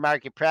on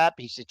Pre-Market Prep.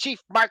 He's the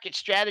chief market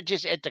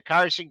strategist at the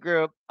Carson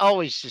Group.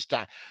 Always just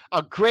a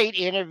great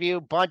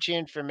interview, bunch of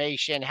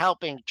information,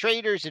 helping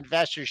traders,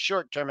 investors,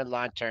 short-term and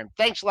long-term.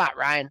 Thanks a lot,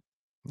 Ryan.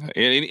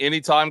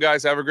 Anytime,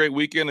 guys. Have a great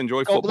weekend.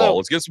 Enjoy football. Blue.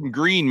 Let's get some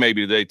green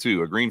maybe today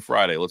too. A green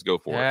Friday. Let's go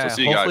for it. So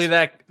see you guys. Hopefully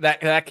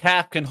that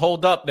calf can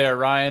hold up there,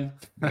 Ryan.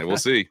 Yeah, we'll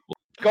see.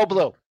 Go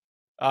Blue.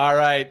 All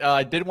right.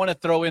 I did want to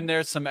throw in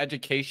there some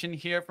education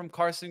here from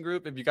Carson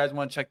Group. If you guys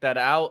want to check that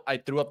out, I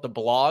threw up the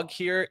blog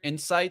here,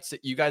 insights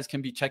that you guys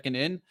can be checking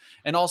in,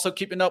 and also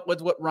keeping up with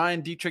what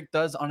Ryan Dietrich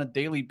does on a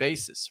daily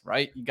basis,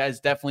 right? You guys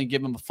definitely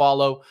give him a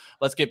follow.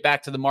 Let's get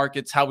back to the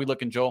markets. How we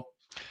looking, Joel?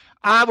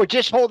 We're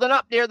just holding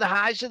up near the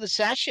highs of the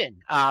session.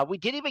 We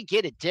didn't even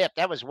get a dip.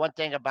 That was one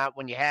thing about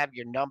when you have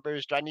your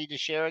numbers. Do I need to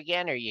share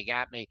again, or you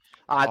got me?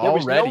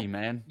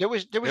 Man. There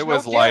was it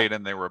was light,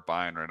 and they were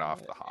buying right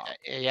off the hop.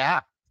 Yeah.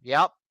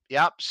 Yep.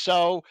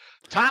 So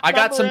I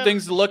got some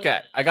things to look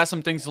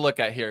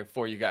at here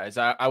for you guys.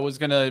 I was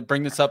going to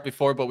bring this up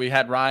before, but we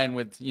had Ryan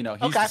with, he's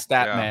the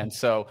stat man.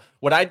 So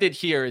what I did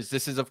here is,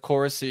 this is, of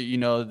course,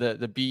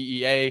 the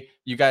BEA.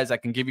 You guys, I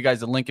can give you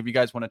guys a link if you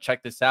guys want to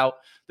check this out.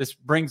 This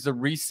brings the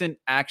recent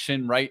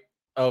action, right,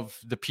 of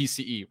the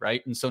PCE,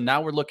 right? And so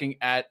now we're looking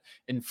at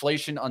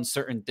inflation on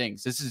certain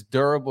things. This is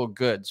durable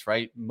goods,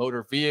 right?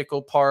 Motor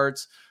vehicle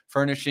parts,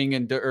 furnishing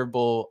and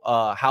durable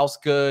house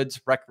goods,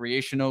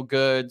 recreational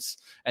goods,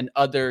 and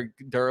other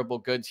durable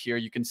goods here.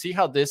 You can see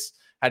how this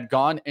had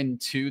gone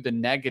into the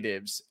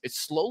negatives. It's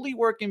slowly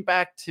working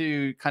back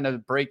to kind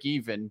of break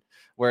even,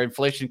 where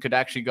inflation could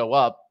actually go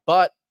up,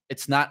 but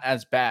it's not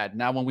as bad.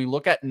 Now, when we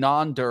look at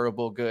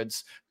non-durable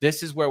goods,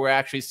 this is where we're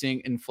actually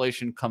seeing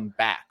inflation come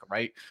back,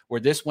 right? Where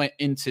this went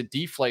into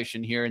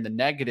deflation here in the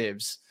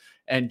negatives,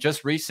 and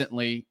just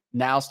recently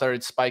now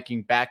started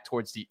spiking back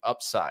towards the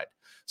upside.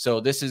 So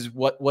this is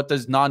what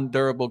does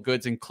non-durable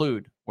goods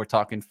include? We're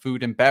talking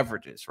food and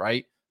beverages,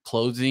 right?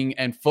 Clothing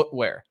and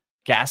footwear,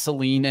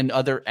 gasoline and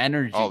other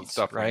energies, all the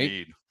stuff right? we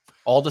need.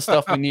 All the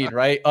stuff we need,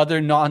 right?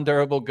 Other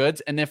non-durable goods.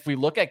 And if we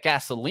look at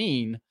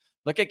gasoline,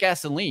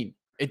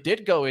 it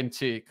did go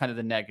into kind of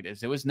the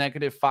negatives. It was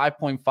negative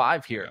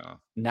 5.5 here. Yeah.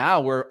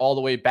 Now we're all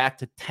the way back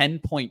to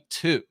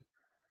 10.2.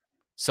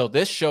 So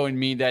this showing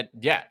me that,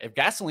 yeah, if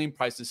gasoline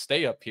prices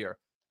stay up here,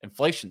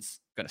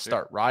 inflation's going to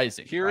start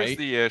rising. Here's right?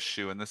 the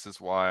issue, and this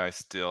is why I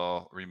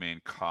still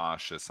remain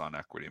cautious on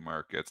equity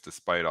markets,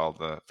 despite all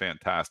the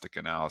fantastic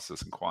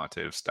analysis and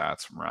quantitative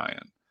stats from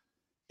Ryan,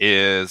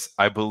 is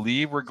I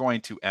believe we're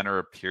going to enter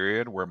a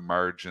period where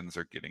margins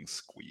are getting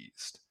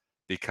squeezed,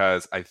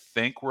 because I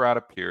think we're at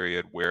a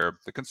period where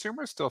the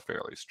consumer is still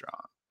fairly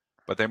strong,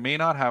 but they may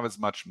not have as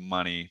much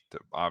money to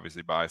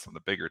obviously buy some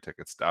of the bigger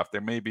ticket stuff.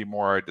 There may be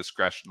more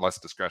less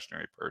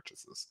discretionary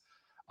purchases.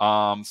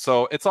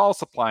 So it's all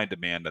supply and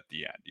demand at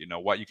the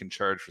end. What you can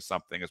charge for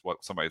something is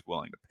what somebody's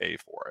willing to pay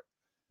for it.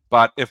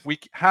 But if we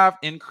have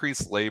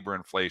increased labor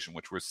inflation,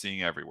 which we're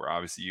seeing everywhere,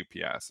 obviously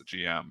UPS, the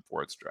GM,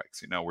 Ford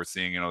strikes, we're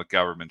seeing, the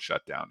government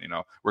shutdown,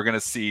 we're going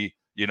to see,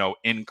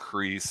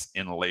 increase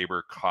in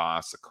labor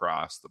costs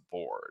across the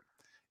board.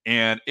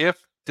 And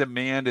if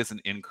demand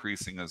isn't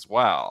increasing as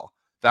well,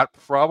 that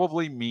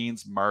probably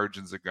means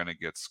margins are going to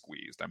get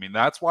squeezed. I mean,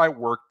 that's why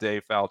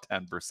Workday fell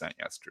 10%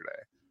 yesterday,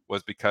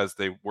 was because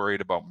they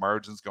worried about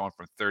margins going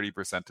from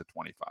 30% to 25%.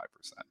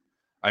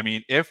 I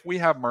mean, if we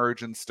have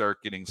margins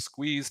start getting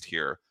squeezed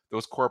here,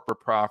 those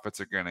corporate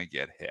profits are going to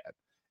get hit.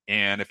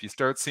 And if you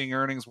start seeing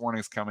earnings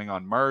warnings coming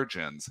on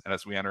margins, and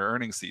as we enter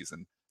earnings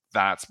season,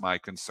 that's my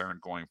concern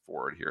going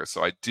forward here.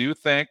 So I do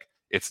think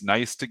it's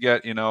nice to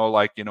get, a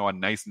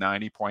nice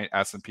 90-point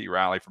S&P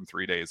rally from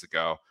 3 days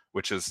ago,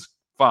 which is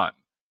fun.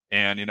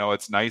 And,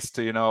 it's nice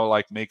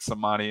to, make some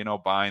money,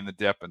 buying the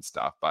dip and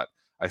stuff. But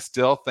I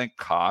still think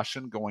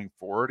caution going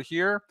forward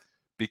here,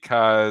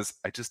 because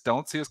I just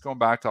don't see us going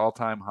back to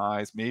all-time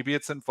highs. Maybe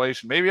it's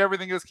inflation. Maybe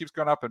everything just keeps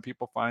going up and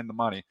people find the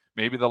money.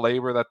 Maybe the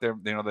labor that they're,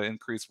 the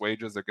increased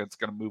wages, it's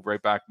going to move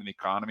right back in the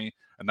economy,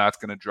 and that's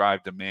going to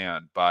drive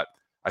demand. But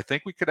I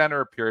think we could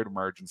enter a period of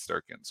margins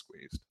start getting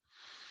squeezed.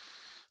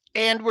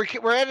 And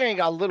we're entering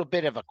a little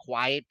bit of a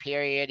quiet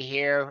period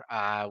here.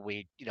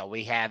 We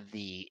have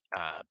the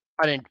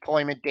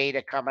unemployment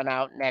data coming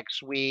out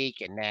next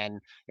week, and then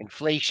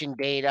inflation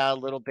data a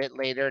little bit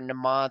later in the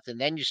month, and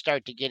then you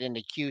start to get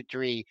into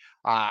Q3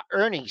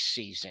 earnings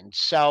season.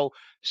 So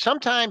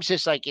sometimes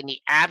it's like in the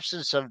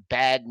absence of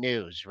bad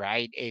news,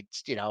 right?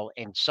 It's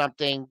and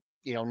something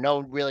no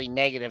really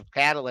negative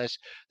catalyst.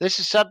 This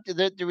is something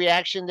that the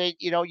reaction that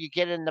you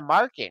get in the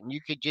market, and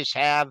you could just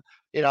have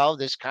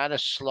this kind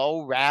of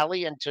slow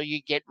rally until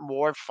you get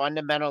more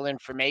fundamental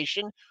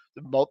information.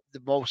 The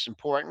most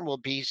important will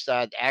be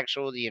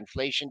the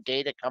inflation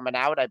data coming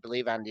out, I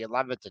believe, on the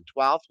 11th and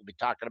 12th. We'll be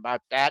talking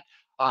about that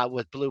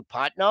with Blue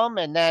Putnam.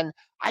 And then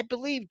I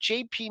believe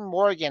JP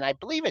Morgan, I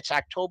believe it's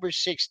October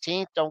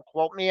 16th. Don't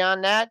quote me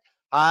on that.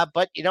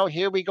 But,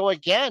 here we go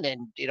again.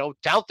 And,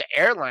 Delta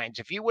Airlines,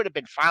 if you would have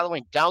been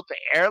following Delta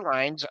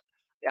Airlines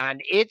on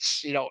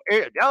its, the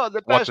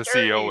best what the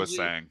CEO earnings, was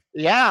saying.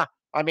 Yeah.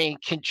 I mean,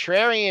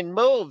 contrarian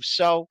moves.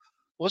 So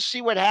we'll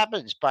see what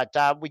happens. But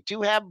we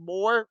do have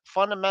more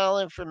fundamental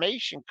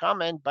information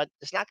coming, but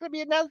it's not going to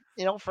be another,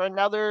 for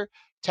another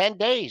 10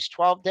 days,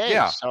 12 days.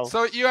 Yeah.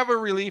 So you have a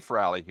relief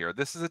rally here.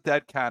 This is a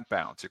dead cat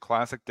bounce, your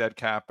classic dead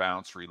cat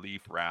bounce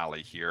relief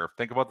rally here.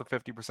 Think about the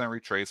 50%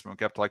 retracement,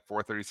 get up to like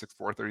 436,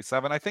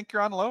 437. I think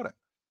you're unloading.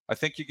 I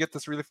think you get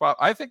this relief.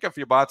 I think if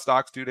you bought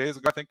stocks 2 days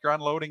ago, I think you're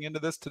unloading into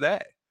this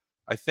today.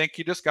 I think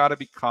you just got to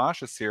be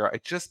cautious here.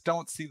 I just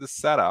don't see the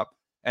setup.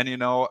 And,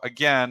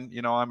 again,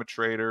 I'm a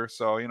trader,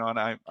 so, and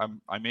I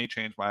may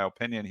change my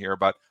opinion here,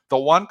 but the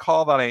one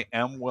call that I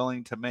am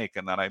willing to make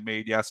and that I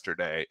made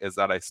yesterday is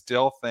that I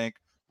still think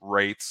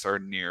rates are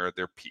near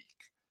their peak.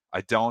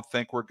 I don't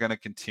think we're going to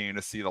continue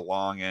to see the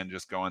long end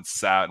just going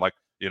sad. Like,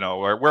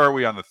 where are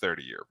we on the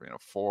 30-year?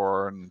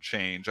 4 and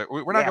change.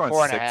 We're not going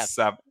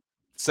 6-7%.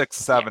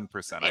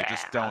 I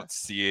just don't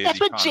see it. That's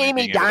what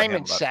Jamie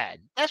Dimon said.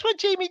 That's what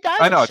Jamie Dimon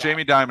said. I know.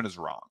 Jamie Dimon is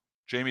wrong.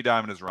 Jamie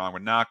Dimon is wrong. We're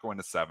not going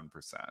to 7%.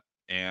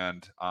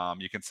 And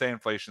you can say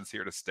inflation's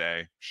here to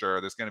stay. Sure,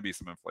 there's going to be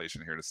some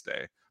inflation here to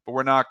stay, but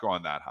we're not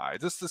going that high.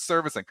 Just the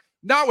servicing,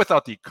 not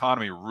without the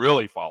economy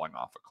really falling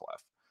off a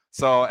cliff.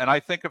 So, and I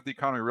think if the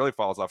economy really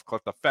falls off a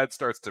cliff, the Fed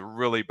starts to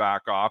really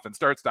back off and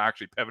starts to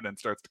actually pivot and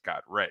starts to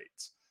cut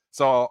rates.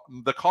 So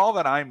the call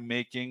that I'm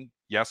making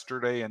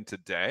yesterday and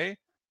today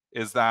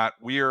is that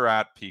we are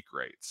at peak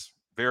rates,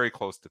 very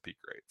close to peak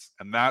rates.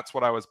 And that's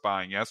what I was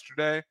buying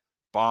yesterday,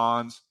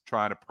 bonds,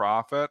 trying to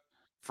profit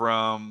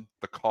from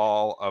the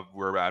call of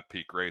we're at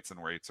peak rates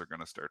and rates are going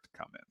to start to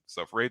come in.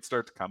 So if rates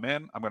start to come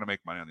in, I'm going to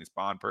make money on these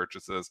bond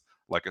purchases.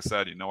 Like I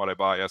said, you know what I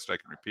bought yesterday?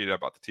 I can repeat it. I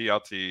bought the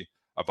TLT.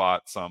 I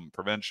bought some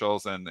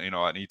provincials and, an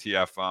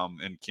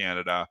ETF in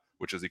Canada,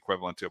 which is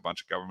equivalent to a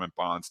bunch of government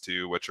bonds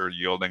too, which are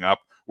yielding up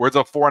words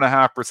of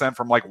 4.5%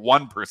 from like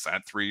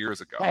 1% 3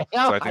 years ago.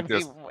 So I think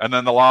this, and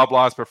then the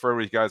Loblaws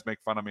preferred, you guys make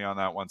fun of me on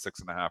that one,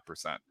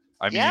 6.5%.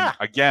 I mean,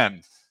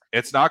 again,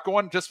 it's not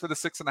going just for the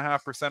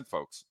 6.5%,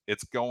 folks.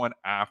 It's going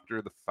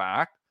after the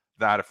fact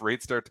that if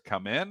rates start to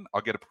come in,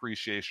 I'll get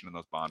appreciation in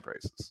those bond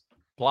prices.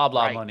 Blah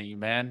blah money,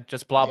 man.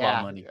 Just blah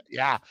blah money.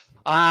 Yeah.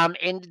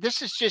 And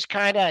this is just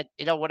kind of,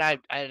 what I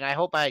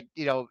hope I,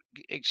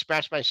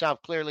 expressed myself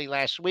clearly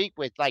last week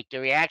with like the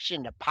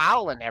reaction to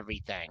Powell and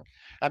everything.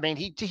 I mean,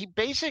 he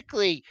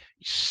basically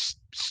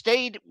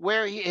stayed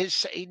where he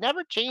is. He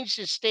never changed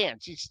his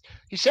stance.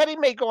 He said he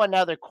may go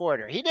another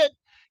quarter. He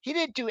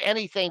didn't do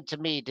anything to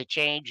me to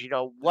change,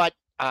 what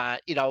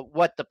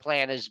the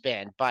plan has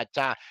been. But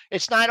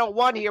it's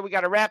 9:01 here. We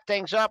got to wrap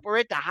things up. We're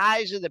at the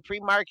highs of the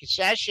pre-market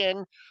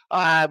session,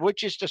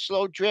 which is the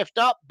slow drift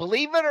up.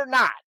 Believe it or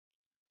not,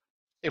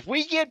 if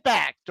we get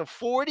back to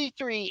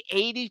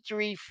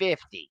 43.83.50,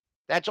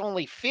 that's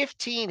only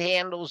 15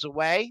 handles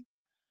away.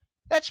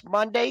 That's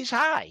Monday's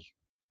high.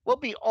 We'll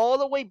be all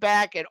the way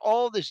back at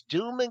all this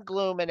doom and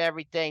gloom and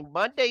everything.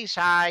 Monday's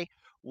high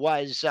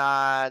was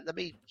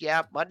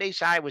Monday's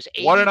high was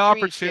 83.50. What an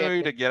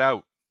opportunity to get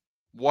out.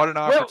 What an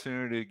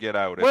opportunity to get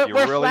out. If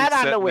you're really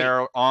sitting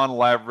there on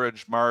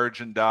leverage,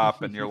 margined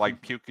up, and you're like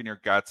puking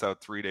your guts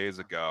out 3 days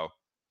ago,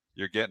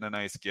 you're getting a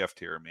nice gift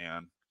here,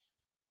 man.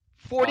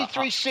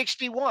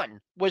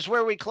 43.61 was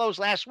where we closed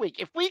last week.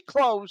 If we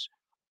close,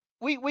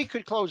 we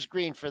could close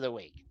green for the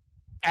week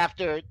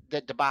after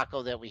the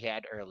debacle that we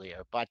had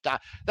earlier. But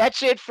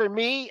that's it for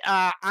me.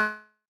 We're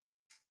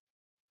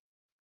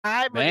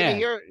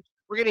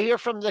gonna hear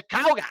from the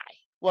cow guy.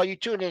 Well, you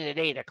tune in at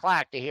 8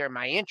 o'clock to hear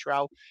my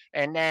intro,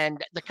 and then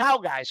the cow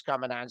guy's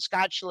coming on.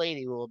 Scott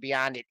Schlady will be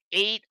on at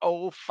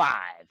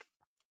 8:05.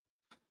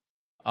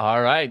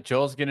 All right,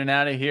 Joel's getting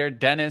out of here.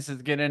 Dennis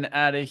is getting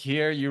out of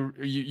here.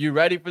 You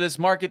ready for this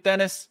market,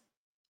 Dennis?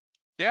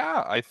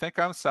 Yeah, I think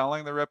I'm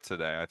selling the rip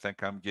today. I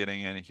think I'm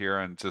getting in here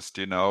and just,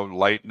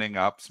 lightening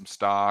up some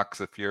stocks.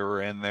 If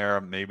you're in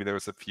there, maybe there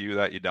was a few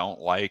that you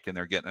don't like and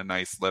they're getting a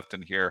nice lift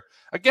in here.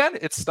 Again,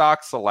 it's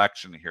stock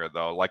selection here,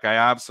 though. Like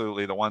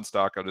the one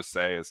stock I'll just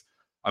say is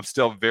I'm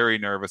still very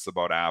nervous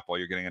about Apple.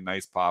 You're getting a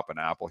nice pop in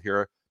Apple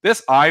here.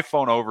 This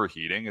iPhone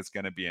overheating is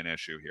going to be an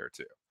issue here,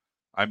 too.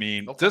 I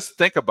mean, just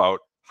think about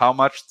how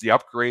much the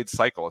upgrade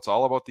cycle. It's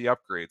all about the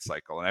upgrade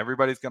cycle, and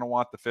everybody's going to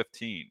want the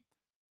 15.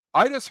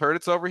 I just heard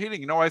it's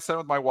overheating. I said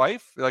with my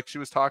wife, like she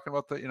was talking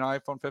about the,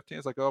 iPhone 15.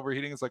 It's like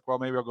overheating. It's like, well,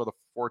 maybe I'll go to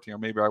 14 or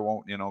maybe I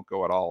won't,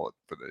 go at all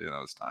for the,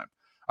 this time.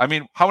 I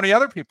mean, how many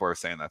other people are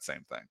saying that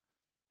same thing?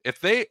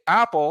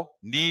 Apple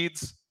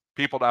needs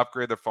people to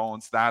upgrade their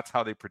phones. That's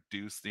how they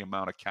produce the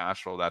amount of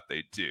cash flow that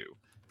they do.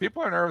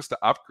 People are nervous to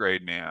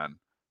upgrade, man.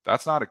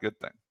 That's not a good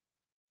thing.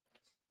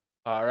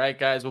 All right,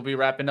 guys, we'll be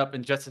wrapping up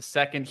in just a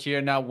second here.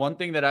 Now, one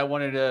thing that I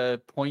wanted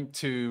to point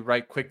to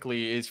right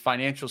quickly is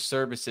financial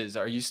services.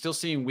 Are you still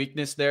seeing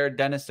weakness there,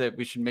 Dennis, that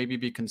we should maybe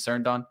be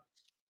concerned on?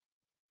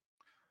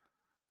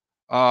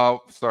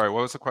 Sorry,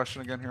 what was the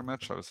question again here,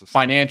 Mitch?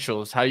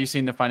 Financials. How are you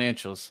seeing the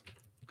financials?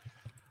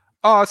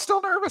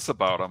 Still nervous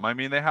about them. I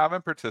mean, they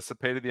haven't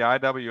participated. The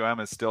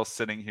IWM is still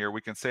sitting here. We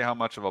can say how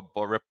much of a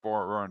rip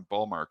roaring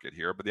bull market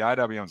here, but the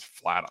IWM is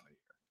flat on the year.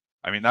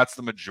 I mean, that's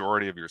the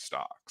majority of your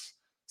stocks.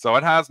 So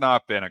it has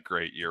not been a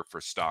great year for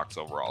stocks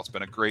overall. It's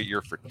been a great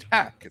year for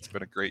tech. It's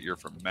been a great year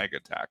for mega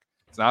tech.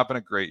 It's not been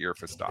a great year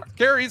for stocks.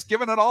 Gary's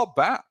given it all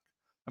back.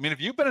 I mean,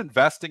 if you've been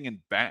investing in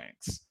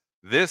banks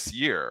this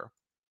year,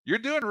 you're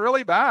doing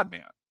really bad,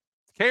 man.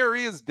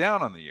 KRE is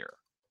down on the year.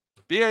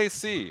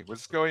 BAC, we're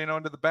just going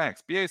into the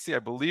banks. BAC, I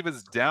believe,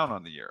 is down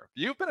on the year.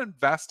 If you've been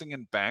investing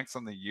in banks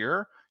on the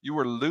year, you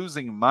were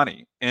losing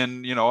money.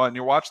 And, and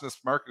you're watching this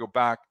market go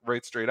back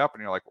right straight up,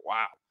 and you're like,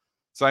 wow.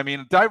 So, I mean,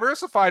 a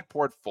diversified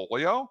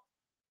portfolio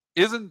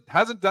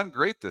hasn't done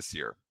great this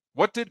year.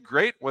 What did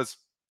great was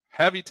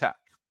heavy tech.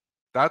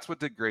 That's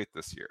what did great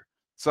this year.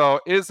 So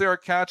is there a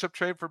catch-up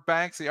trade for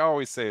banks? They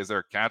always say, is there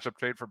a catch-up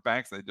trade for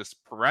banks? They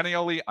just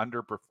perennially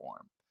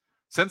underperform.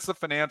 Since the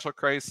financial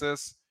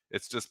crisis,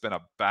 it's just been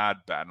a bad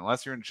bet.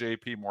 Unless you're in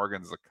JP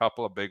Morgan, there's a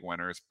couple of big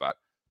winners, but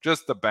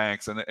just the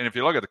banks. And if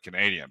you look at the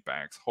Canadian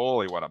banks,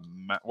 holy,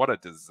 what a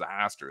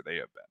disaster they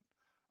have been.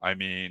 I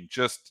mean,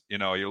 just,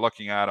 you're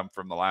looking at them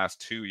from the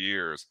last 2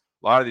 years.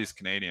 A lot of these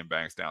Canadian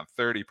banks down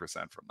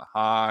 30% from the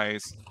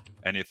highs.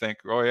 And you think,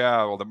 oh, yeah,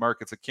 well, the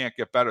markets, it can't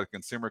get better. The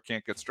consumer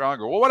can't get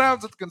stronger. Well, what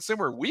happens if the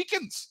consumer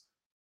weakens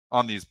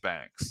on these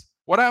banks?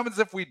 What happens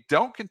if we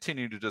don't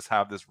continue to just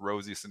have this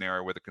rosy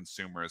scenario where the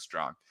consumer is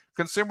strong?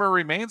 Consumer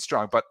remains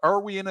strong, but are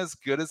we in as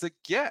good as it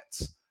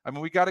gets? I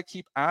mean, we got to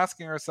keep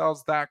asking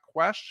ourselves that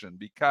question,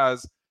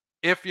 because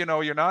if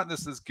you're not in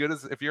this as good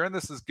as, if you're in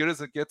this as good as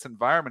it gets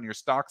environment, your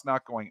stock's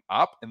not going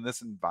up in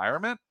this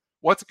environment,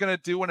 what's it going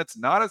to do when it's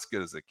not as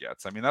good as it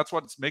gets? I mean, that's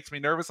what makes me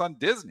nervous on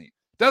Disney.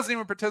 Doesn't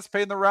even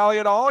participate in the rally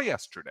at all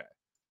yesterday.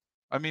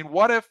 I mean,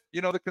 what if,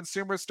 the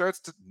consumer starts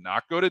to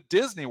not go to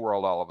Disney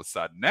World all of a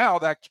sudden? Now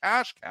that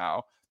cash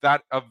cow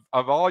that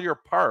of all your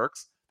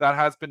parks that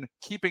has been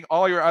keeping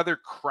all your other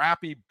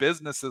crappy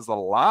businesses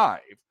alive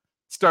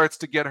starts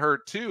to get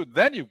hurt too,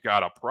 then you've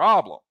got a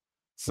problem.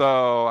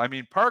 So, I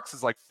mean, parks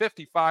is like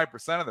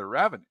 55% of their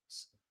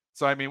revenues.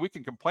 So, I mean, we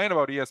can complain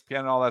about ESPN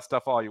and all that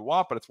stuff all you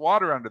want, but it's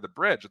water under the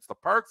bridge. It's the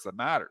parks that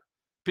matter.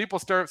 People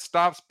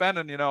stop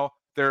spending,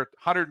 their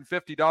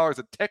 $150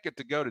 a ticket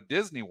to go to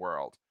Disney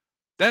World.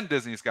 Then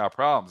Disney's got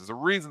problems. There's a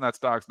reason that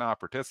stock's not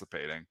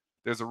participating.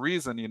 There's a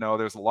reason,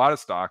 there's a lot of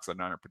stocks that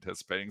aren't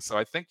participating. So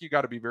I think you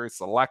got to be very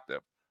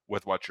selective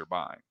with what you're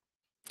buying.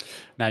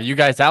 Now, you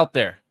guys out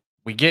there,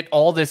 we get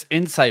all this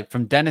insight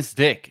from Dennis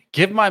Dick.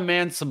 Give my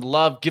man some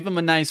love. Give him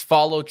a nice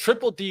follow.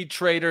 Triple D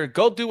Trader.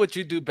 Go do what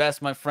you do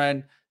best, my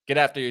friend. Get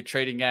after your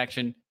trading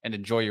action and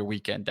enjoy your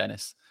weekend,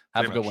 Dennis.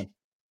 Have a good one.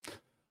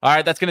 All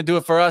right, that's going to do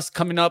it for us.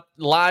 Coming up,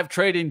 live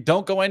trading.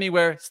 Don't go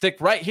anywhere. Stick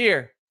right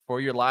here for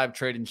your live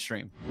trading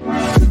stream.